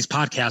 But a lot of these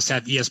podcasts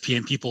have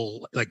ESPN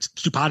people, like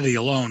Stupidity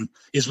alone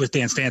is with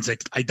Dan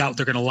Stanzik. I doubt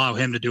they're going to allow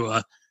him to do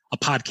a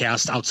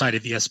podcast outside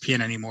of ESPN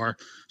anymore.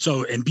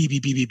 So, and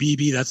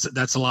BB,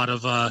 that's a lot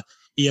of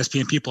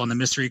ESPN people on the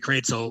mystery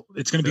crate. So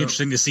it's going to be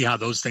interesting to see how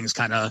those things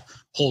kind of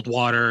hold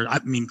water. I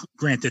mean,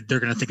 granted, they're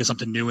going to think of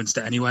something new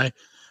instead anyway.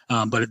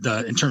 But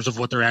in terms of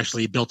what they're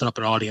actually built up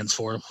an audience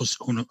for,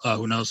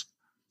 who knows?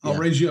 I'll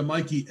raise you a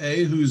Mikey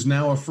A, who's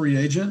now a free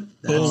agent.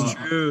 That's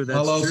true.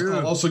 I'll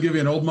also give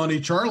you an Old Money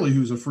Charlie,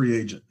 who's a free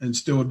agent and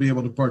still would be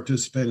able to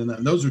participate in that.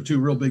 And those are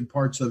two real big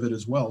parts of it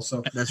as well.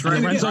 So that's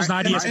right. Lorenzo's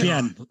not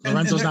ESPN.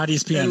 Lorenzo's not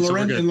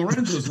ESPN. And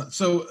Lorenzo's not.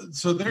 So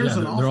there's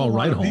an awful they're all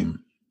right lot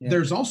home.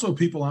 There's also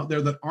people out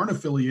there that aren't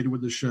affiliated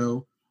with the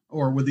show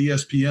or with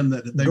ESPN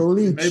that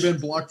may have been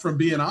blocked from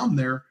being on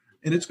there.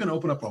 And it's going to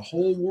open up a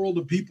whole world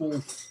of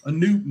people, a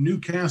new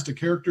cast of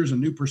characters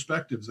and new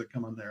perspectives that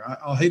come on there.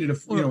 I'll hate it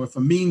if if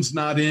Amin's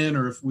not in,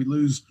 or if we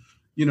lose,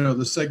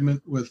 the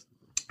segment with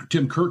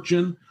Tim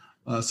Kirkjian,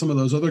 some of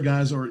those other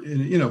guys, or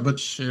But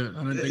shit,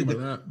 I didn't think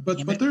about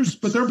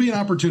that. But there'll be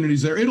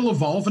opportunities there. It'll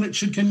evolve, and it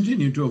should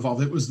continue to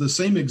evolve. It was the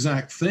same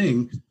exact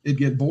thing. It'd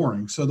get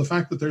boring. So the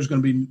fact that there's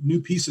going to be new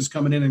pieces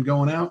coming in and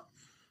going out,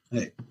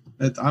 hey,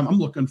 I'm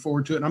looking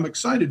forward to it. And I'm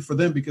excited for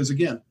them because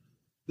again,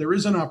 there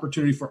is an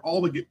opportunity for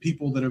all the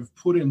people that have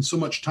put in so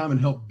much time and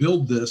helped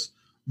build this,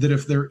 that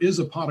if there is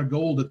a pot of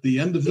gold at the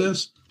end of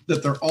this,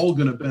 that they're all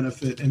going to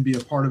benefit and be a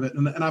part of it.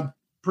 And I'm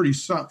pretty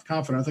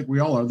confident, I think we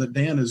all are, that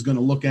Dan is going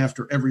to look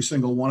after every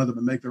single one of them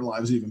and make their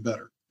lives even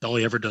better. All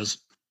he ever does.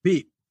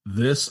 Pete.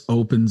 This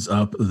opens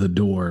up the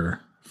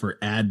door for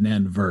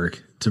Adnan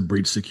Virk to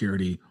breach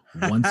security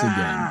once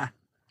again.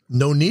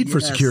 No need for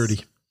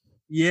security.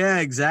 Yeah,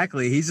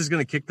 exactly. He's just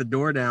going to kick the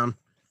door down.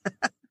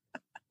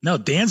 No,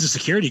 Dan's a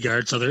security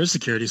guard, so there is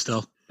security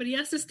still. But he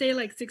has to stay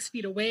like 6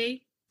 feet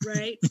away,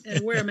 right?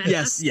 And wear a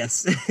mask.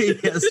 Yes,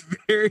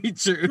 very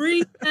true.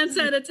 Bring hand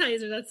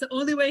sanitizer. That's the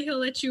only way he'll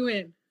let you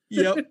in.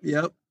 Yep,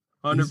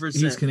 100%.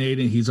 He's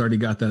Canadian. He's already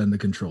got that under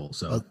control,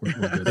 so we're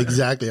good.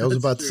 Exactly. I was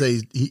about to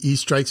say he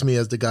strikes me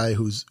as the guy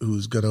who's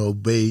going to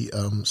obey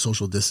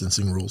social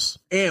distancing rules.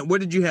 And what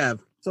did you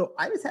have? So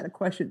I just had a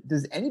question.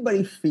 Does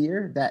anybody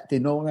fear that they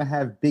no longer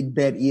have Big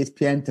Bad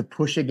ESPN to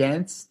push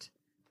against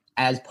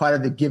as part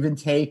of the give and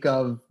take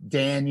of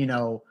Dan,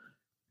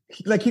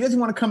 like he doesn't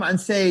want to come out and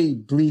say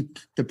bleep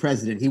the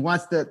president. He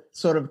wants to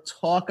sort of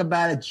talk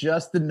about it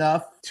just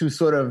enough to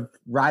sort of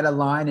ride a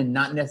line and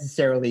not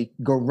necessarily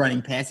go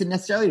running past it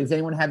necessarily. Does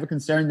anyone have a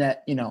concern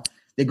that,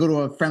 they go to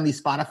a friendly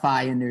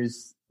Spotify and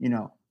there's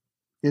no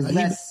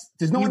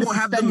one to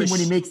suspend him when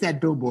he makes that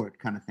billboard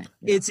kind of thing?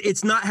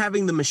 It's not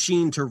having the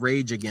machine to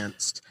rage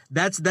against.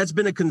 That's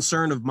been a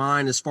concern of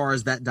mine as far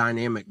as that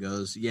dynamic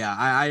goes. Yeah,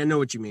 I know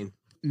what you mean.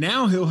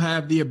 Now he'll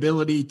have the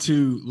ability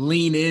to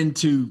lean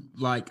into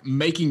like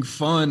making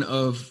fun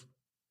of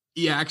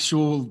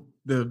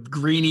the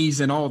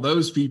greenies and all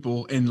those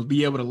people and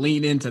be able to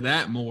lean into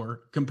that more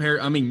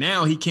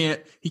now he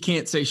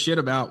can't say shit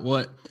about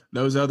what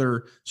those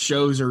other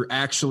shows are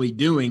actually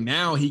doing.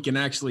 Now he can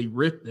actually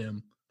rip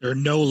them. There are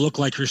no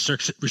look-like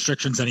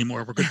restrictions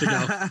anymore. We're good to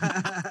go.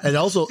 And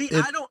also,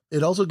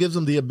 it also gives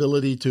them the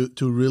ability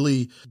to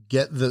really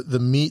get the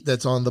meat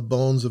that's on the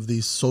bones of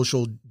these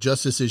social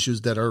justice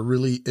issues that are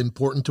really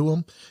important to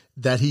him,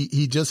 that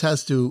he just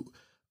has to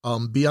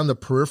be on the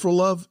peripheral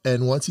of.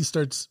 And once he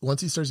starts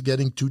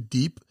getting too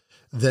deep,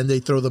 then they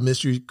throw the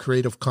mystery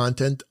creative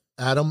content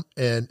at him,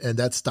 and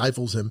that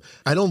stifles him.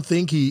 I don't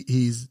think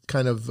he's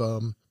kind of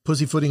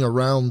pussyfooting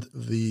around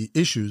the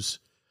issues.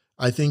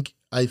 I think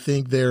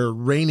they're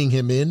reining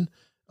him in,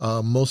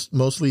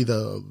 mostly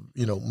the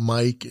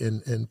Mike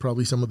and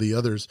probably some of the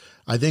others.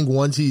 I think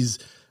once he's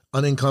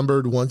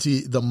unencumbered, once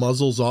the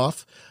muzzle's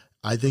off,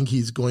 I think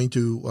he's going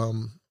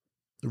to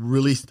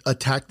really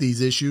attack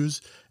these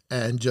issues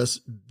and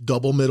just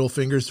double middle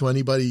fingers to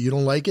anybody. You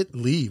don't like it,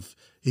 leave.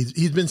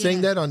 He's been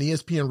saying that on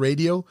ESPN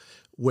radio,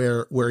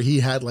 where he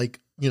had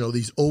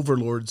these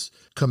overlords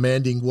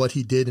commanding what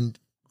he did and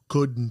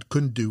could and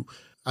couldn't do.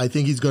 I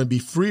think he's going to be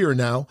freer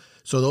now.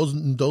 So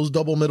those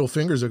double middle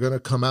fingers are going to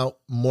come out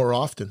more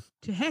often.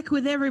 To heck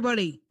with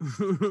everybody.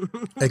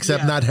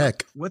 Except not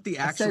heck. What the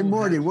actual say,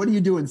 Morgan, what are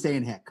you doing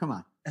saying heck? Come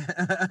on.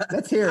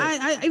 Let's hear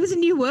it. It was a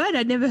new word.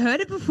 I'd never heard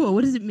it before.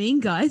 What does it mean,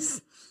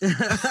 guys?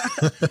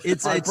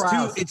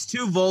 It's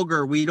too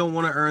vulgar. We don't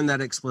want to earn that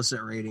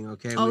explicit rating.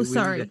 Okay.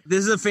 Sorry.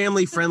 This is a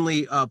family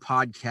friendly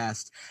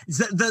podcast.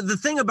 The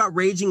thing about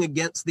raging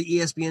against the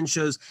ESPN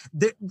shows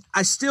that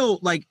I still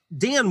like,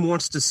 Dan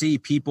wants to see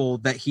people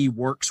that he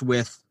works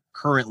with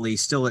currently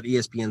still at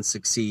ESPN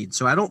succeed.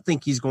 So I don't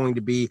think he's going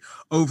to be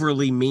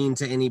overly mean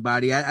to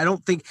anybody. I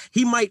don't think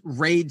he might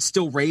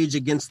still rage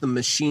against the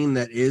machine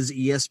that is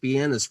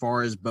ESPN as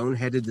far as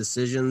boneheaded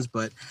decisions,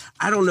 but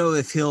I don't know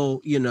if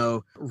he'll,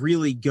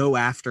 really go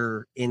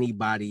after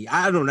anybody.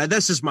 I don't know.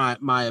 That's just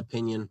my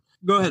opinion.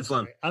 Go ahead,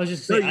 Flem. I was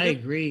just saying, I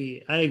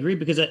agree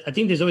because I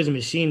think there's always a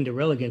machine to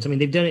rail against. I mean,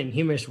 they've done it in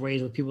humorous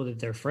ways with people that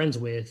they're friends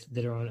with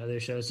that are on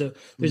other shows. So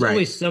there's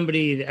always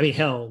somebody.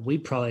 Hell, we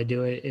probably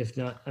do it. If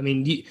not,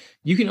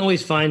 you can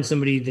always find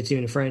somebody that's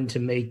even a friend to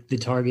make the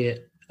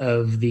target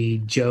of the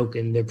joke,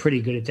 and they're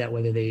pretty good at that,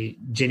 whether they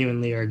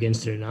genuinely are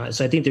against it or not.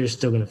 So I think they're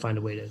still going to find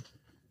a way to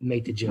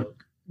make the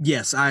joke.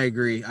 Yes, I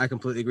agree. I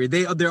completely agree.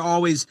 They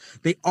always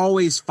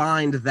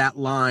find that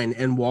line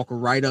and walk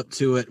right up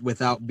to it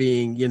without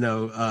being,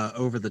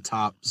 over the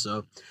top.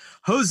 So,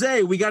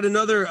 Jose, we got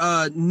another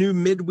new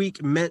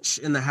midweek mensch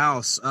in the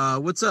house.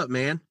 What's up,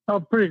 man? Oh,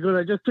 pretty good.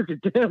 I just took a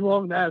damn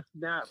long ass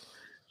nap.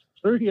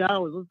 30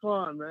 hours. What's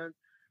on, man?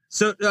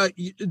 So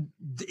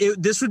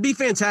this would be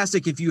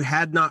fantastic if you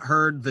had not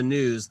heard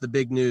the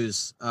big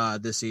news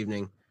this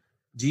evening.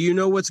 Do you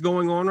know what's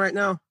going on right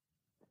now?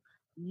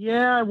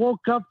 Yeah, I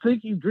woke up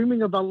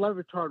dreaming about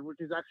Levitard, which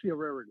is actually a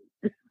rarity.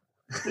 And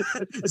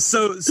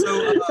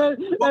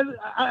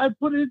I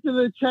put it into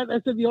the chat.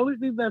 I said the only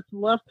thing that's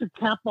left to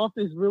cap off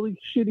this really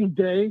shitty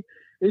day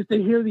is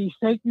to hear these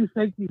 "Thank You,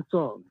 Thank You"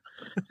 songs.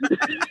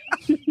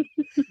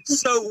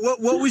 So,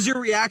 what was your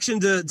reaction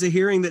to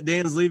hearing that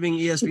Dan's leaving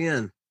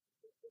ESPN?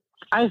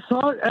 I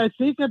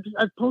think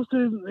I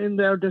posted in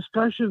their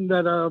discussion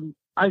that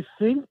I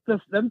think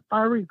them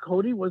firing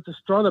Cody was the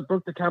straw that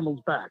broke the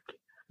camel's back.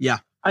 Yeah.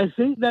 I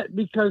think that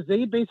because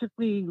they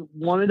basically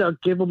wanted to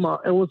give him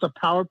it was a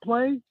power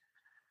play,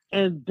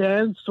 and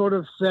Dan sort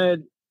of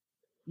said,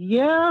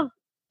 yeah,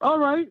 all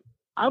right,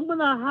 I'm going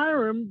to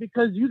hire him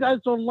because you guys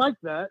don't like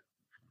that.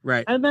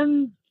 Right. And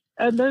then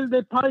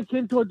they probably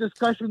came to a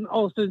discussion,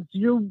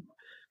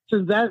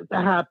 since that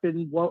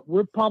happened, what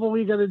we're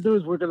probably going to do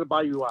is we're going to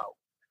buy you out.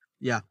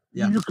 Yeah.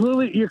 Yeah.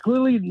 You're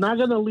clearly not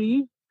going to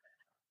leave,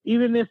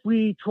 even if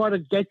we try to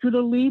get you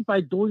to leave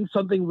by doing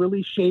something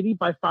really shady,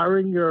 by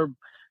firing your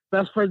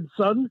best friend's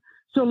son.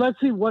 So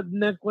let's see what's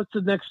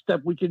the next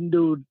step we can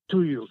do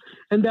to you.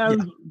 And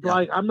then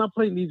I'm not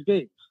playing these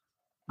games.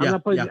 I'm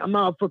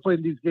not up for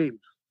playing these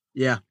games.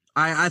 Yeah.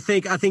 I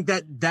think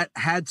that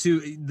had to,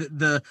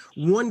 the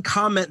one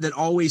comment that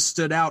always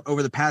stood out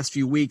over the past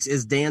few weeks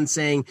is Dan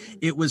saying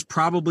it was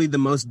probably the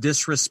most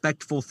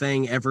disrespectful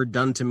thing ever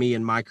done to me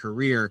in my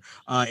career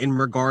in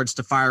regards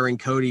to firing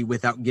Cody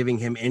without giving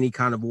him any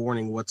kind of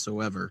warning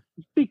whatsoever.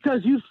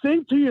 Because you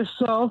think to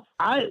yourself,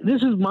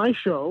 this is my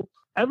show.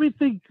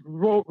 Everything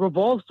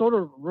revolves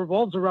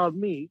around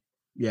me.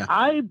 Yeah.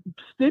 I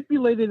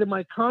stipulated in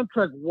my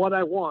contract what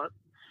I want.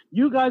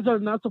 You guys are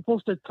not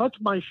supposed to touch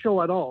my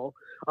show at all.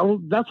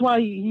 That's why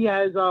he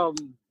has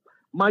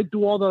might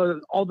do all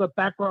the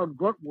background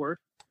grunt work.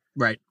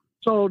 Right.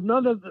 So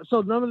none of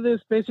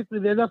this, basically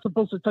they're not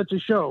supposed to touch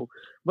his show.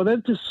 But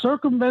then to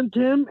circumvent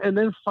him and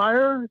then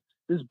fire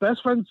his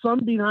best friend's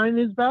son behind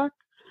his back,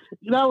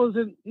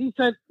 he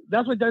said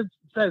that's what Dan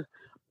says.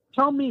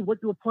 Tell me what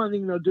you're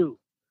planning to do.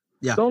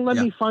 Yeah. Don't let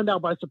me find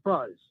out by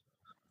surprise.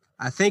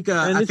 I think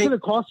it's going to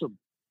cost him.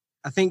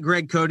 I think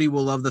Greg Cody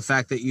will love the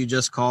fact that you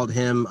just called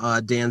him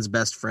Dan's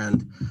best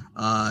friend.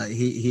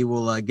 He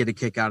will get a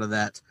kick out of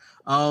that.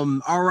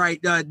 All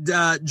right,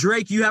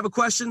 Drake, you have a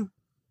question?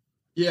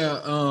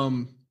 Yeah.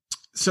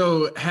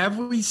 So have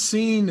we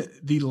seen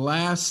the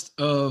last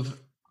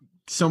of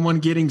someone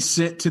getting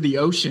sent to the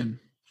ocean?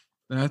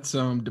 That's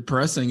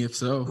depressing. If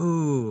so,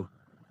 ooh.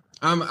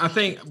 I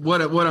think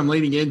what I'm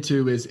leading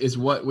into is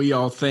what we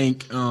all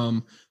think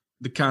the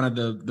kind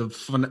of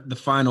the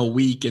final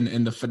week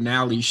and the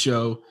finale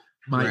show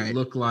might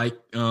look like,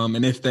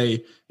 and if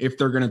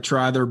they're going to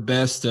try their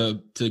best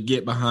to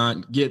get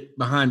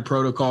behind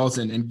protocols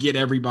and get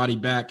everybody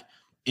back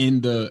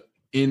in the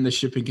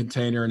shipping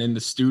container and in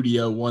the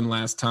studio one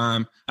last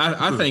time.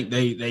 I think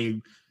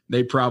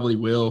they probably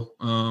will.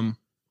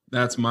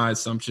 That's my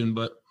assumption,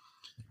 but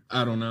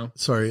I don't know.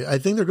 Sorry, I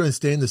think they're going to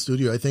stay in the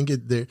studio. I think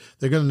they're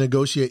going to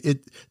negotiate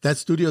it. That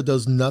studio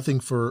does nothing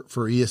for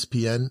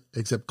ESPN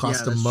except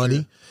cost them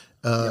money.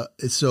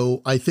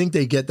 So I think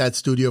they get that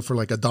studio for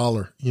like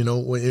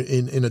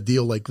 $1, in a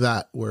deal like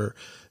that where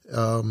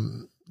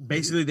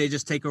basically they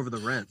just take over the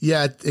rent.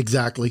 Yeah,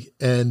 exactly.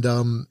 And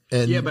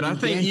yeah, but I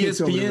think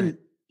ESPN.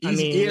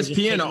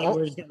 ESPN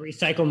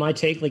recycle my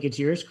take like it's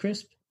yours,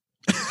 Crisp.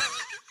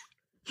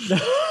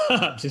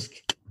 I'm just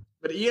kidding.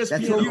 But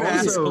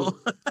ESPN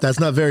that's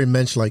not very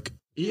mensch-like.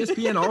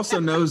 ESPN also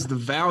knows the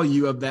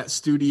value of that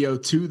studio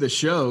to the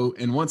show,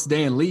 and once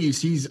Dan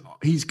leaves,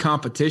 he's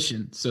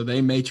competition, so they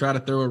may try to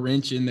throw a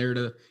wrench in there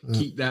to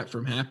keep that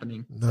from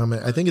happening. No,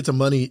 man, I think it's a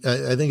money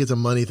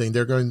thing.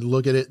 They're going to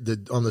look at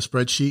it on the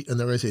spreadsheet, and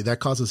they're going to say that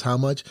costs us how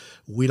much.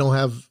 We don't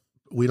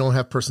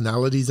have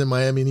personalities in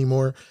Miami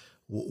anymore.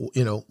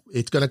 You know,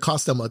 it's going to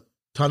cost them a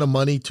ton of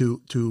money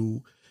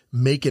to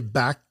make it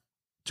back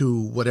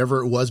to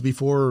whatever it was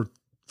before.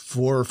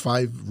 4 or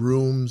 5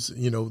 rooms,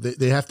 you know,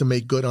 they have to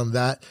make good on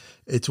that.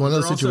 It's one of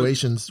those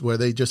situations where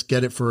they just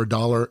get it for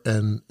 $1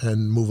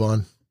 and move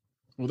on.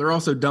 Well, they're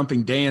also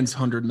dumping Dan's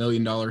 $100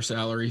 million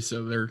salary,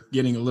 so they're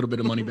getting a little bit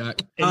of money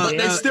back. But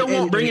they still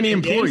won't bring any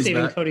employees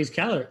back. Cody's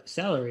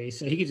salary,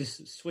 so he could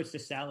just switch the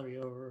salary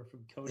over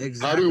from Cody.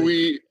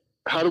 Exactly.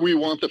 How do we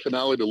want the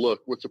finale to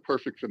look? What's a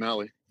perfect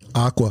finale?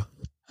 Aqua.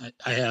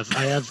 I have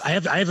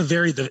a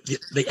very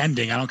the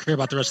ending. I don't care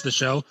about the rest of the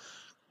show.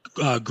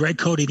 Greg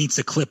Cody needs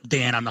to clip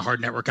Dan on the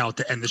Hard Network out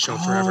to end the show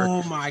forever.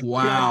 Oh my God.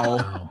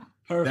 Wow.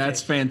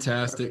 That's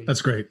fantastic. Perfect.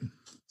 That's great.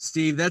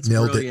 Steve, that's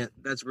brilliant.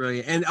 That's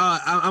brilliant. And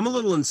I'm a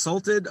little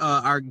insulted.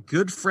 Our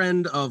good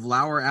friend of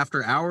Lauer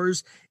After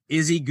Hours,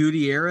 Izzy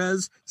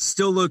Gutierrez,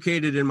 still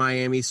located in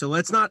Miami. So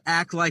let's not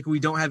act like we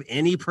don't have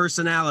any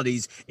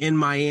personalities in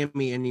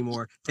Miami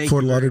anymore.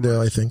 Fort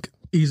Lauderdale, I think.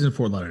 He's in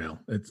Fort Lauderdale.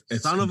 It's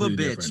son of a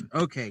bitch. Different.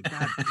 Okay.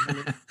 God,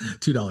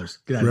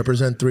 $2.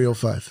 Represent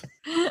 305.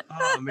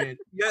 Oh man.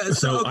 Yeah.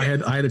 So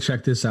okay. I had to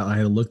check this out. I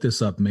had to look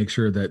this up, make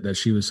sure that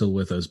she was still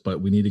with us,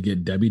 but we need to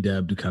get Debbie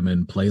Deb to come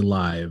in, play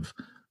live,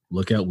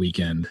 look out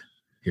weekend.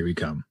 Here we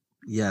come.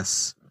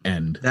 Yes.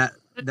 And that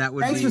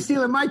would Thanks for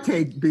stealing my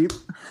take, Beep.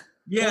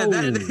 Yeah, Whoa.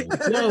 and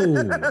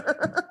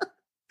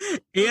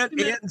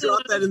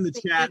dropped that in the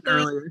chat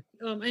earlier.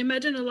 I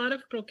imagine a lot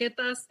of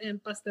croquetas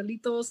and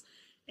pastelitos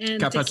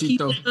and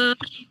Capacito. tequila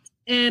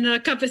and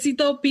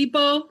cafecito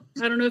people.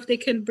 I don't know if they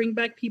can bring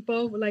back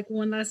people like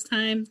one last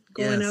time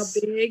going out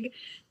big.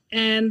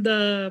 And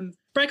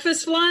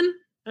breakfast flan.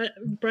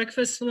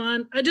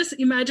 I just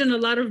imagine a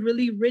lot of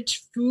really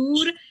rich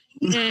food.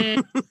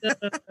 And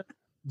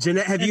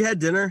Jeanette, have you had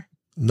dinner?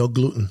 No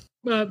gluten.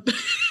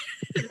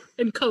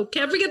 And Coke.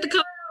 Can't forget the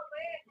Coke.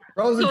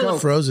 Frozen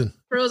Coke.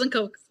 Frozen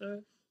Coke.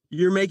 So.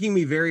 You're making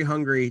me very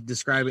hungry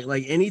describing,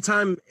 like,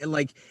 anytime,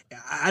 like,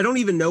 I don't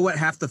even know what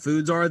half the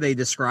foods are they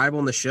describe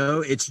on the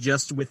show. It's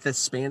just with the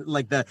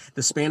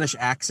the Spanish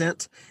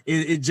accent.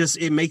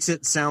 It makes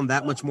it sound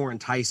that much more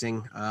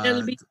enticing.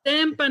 El bistec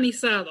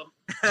empanizado.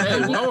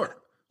 Hey,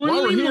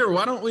 while we're here,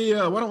 why don't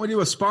we do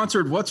a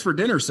sponsored "What's for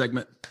Dinner"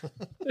 segment?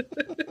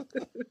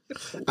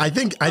 I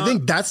think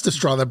that's the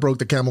straw that broke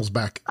the camel's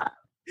back.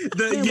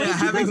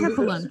 Have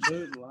for lunch?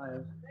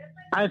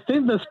 I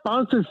think the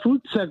sponsored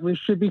food segment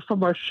should be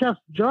from our chef,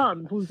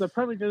 John, who's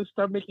apparently going to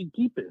start making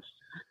keepers.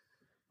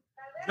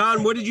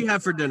 John, what did you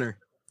have for dinner?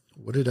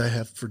 What did I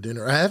have for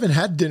dinner? I haven't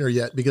had dinner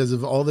yet because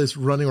of all this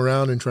running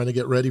around and trying to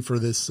get ready for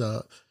this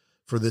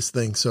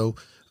thing. So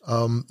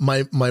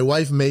my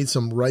wife made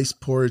some rice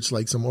porridge,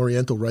 like some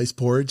Oriental rice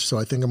porridge. So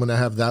I think I'm going to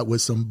have that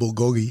with some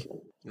bulgogi.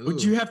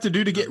 What'd you have to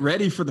do to get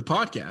ready for the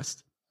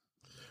podcast?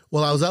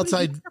 Well, I was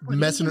outside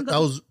messing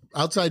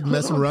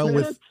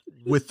around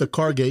with the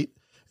car gate.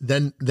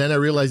 Then I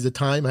realized the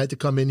time. I had to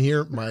come in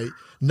here.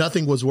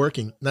 Nothing was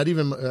working. Not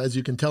even, as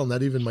you can tell,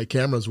 not even my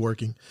camera's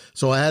working.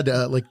 So I had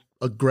like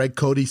a Greg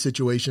Cody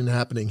situation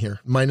happening here,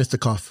 minus the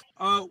cough.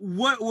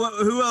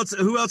 Who else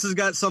has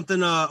got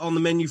something on the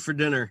menu for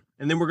dinner?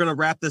 And then we're gonna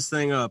wrap this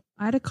thing up.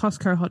 I had a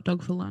Costco hot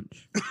dog for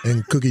lunch.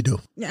 And cookie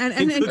dough. And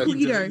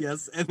cookie dough.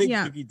 Yes, and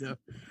cookie dough.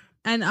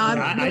 And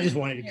I just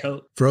wanted a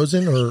Coke.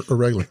 Frozen or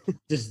regular?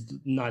 Just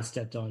not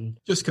stepped on.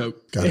 Just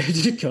Coke. Got it.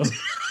 Just Coke.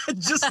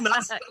 Just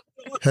not.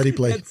 How'd he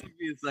play?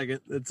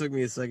 It took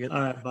me a second.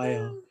 All right,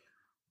 bye.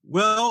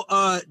 Well,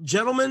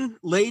 gentlemen,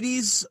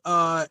 ladies,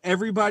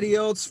 everybody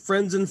else,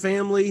 friends and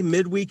family,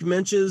 midweek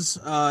Mensches,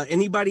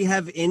 anybody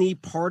have any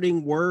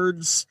parting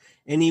words,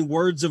 any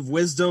words of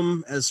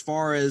wisdom as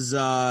far as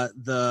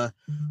the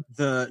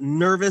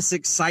nervous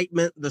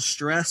excitement, the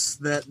stress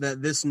that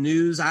this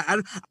news?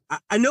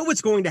 I know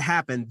what's going to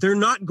happen. They're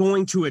not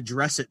going to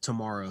address it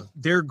tomorrow.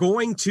 They're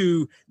going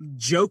to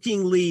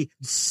jokingly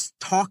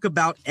talk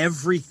about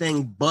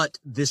everything but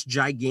this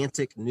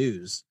gigantic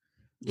news.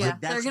 Yeah,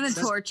 they're going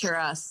to torture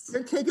us.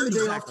 They're taking the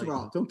day off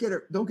tomorrow. Don't get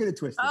it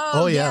twisted.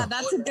 Oh yeah,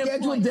 that's a good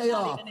scheduled day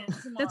off.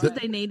 That's what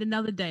they need,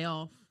 another day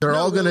off. They're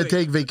all going to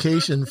take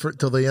vacation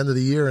till the end of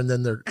the year, and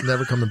then they're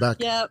never coming back.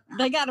 Yep,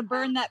 they got to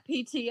burn that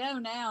PTO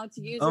now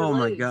to use. Oh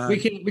my God, we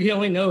can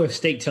only know if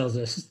Steak tells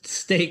us.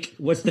 Steak,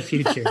 what's the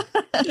future?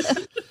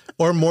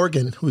 Or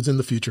Morgan, who's in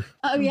the future.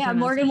 Oh yeah,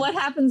 Morgan, what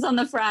happens on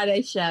the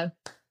Friday show?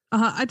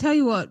 I tell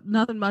you what,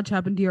 nothing much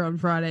happened here on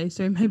Friday,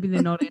 so maybe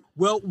they're not in.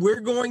 Well, we're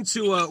going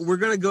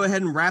to go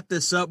ahead and wrap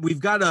this up. We've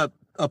got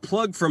a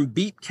plug from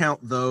Beep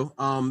Count though.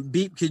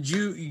 Beep, could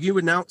you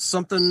announce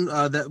something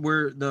that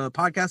the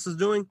podcast is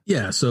doing?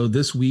 Yeah, so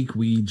this week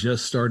we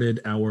just started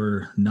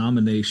our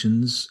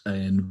nominations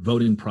and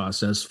voting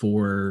process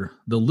for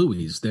the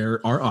Louies.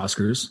 There are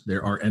Oscars,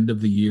 there are end of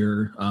the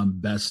year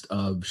best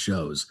of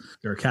shows.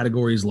 There are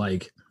categories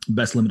like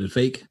best limited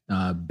fake,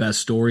 best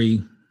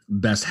story,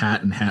 best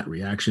hat and hat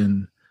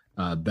reaction,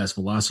 best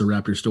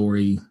Velociraptor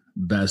story,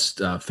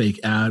 best fake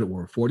ad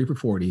or 40 for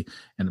 40,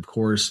 and of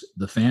course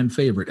the fan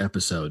favorite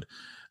episode.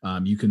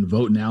 You can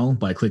vote now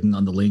by clicking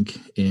on the link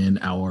in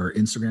our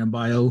Instagram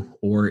bio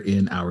or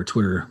in our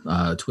Twitter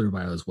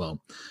bio as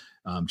well.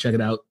 Check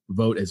it out.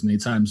 Vote as many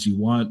times as you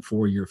want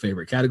for your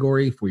favorite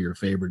category, for your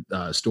favorite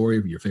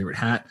story, for your favorite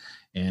hat,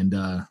 and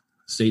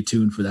stay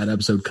tuned for that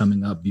episode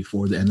coming up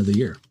before the end of the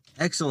year.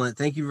 Excellent.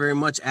 Thank you very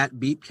much at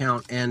Beep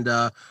Count. And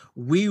I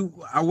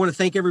want to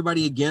thank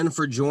everybody again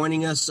for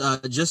joining us.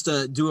 Just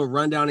to do a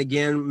rundown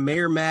again,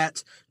 Mayor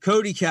Matt,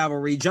 Cody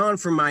Cavalry, John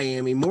from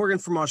Miami, Morgan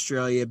from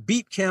Australia,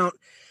 Beep Count,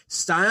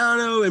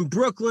 Stiano in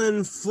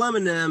Brooklyn,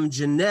 Fleminem,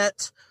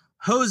 Jeanette,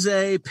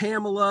 Jose,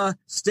 Pamela,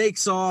 Steak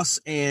Sauce,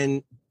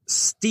 and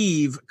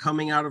Steve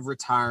coming out of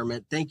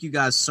retirement. Thank you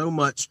guys so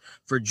much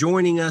for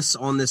joining us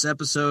on this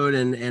episode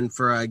and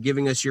for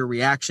giving us your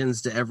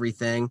reactions to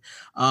everything.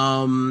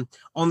 On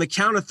the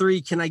count of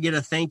three, can I get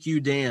a thank you,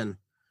 Dan?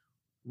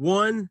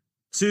 1,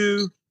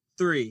 2,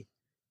 3.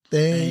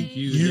 Thank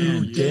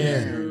you,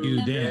 Dan. Thank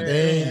you, Dan.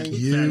 Thank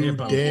you,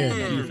 Dan.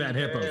 Thank you, Fat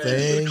Hippo.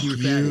 Thank you,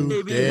 Dan.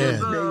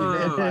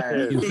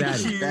 You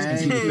fatty.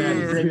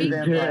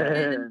 Thank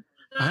you.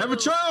 I have a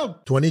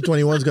child.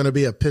 2021 is going to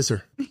be a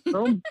pisser.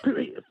 Don't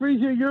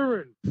freeze your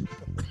urine.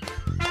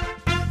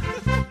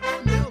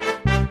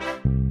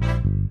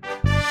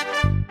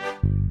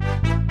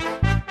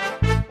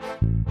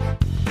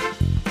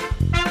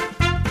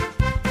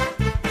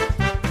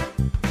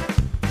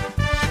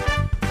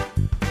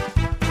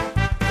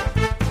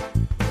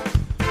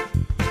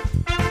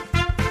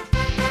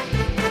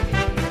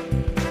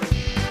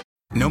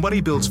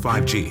 Nobody builds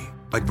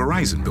 5G like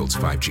Verizon builds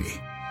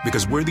 5G.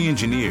 Because we're the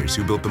engineers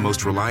who built the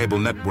most reliable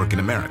network in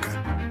America.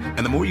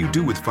 And the more you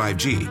do with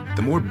 5G,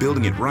 the more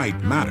building it right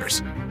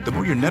matters. The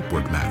more your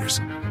network matters.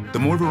 The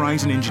more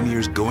Verizon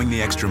engineers going the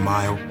extra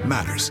mile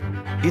matters.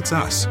 It's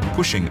us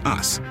pushing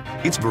us.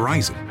 It's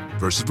Verizon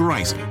versus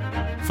Verizon.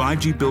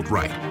 5G built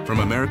right from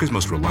America's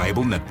most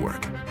reliable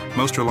network.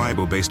 Most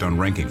reliable based on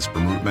rankings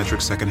from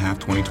RootMetrics second half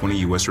 2020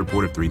 U.S.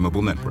 report of 3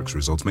 mobile networks.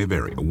 Results may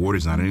vary. Award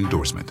is not an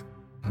endorsement.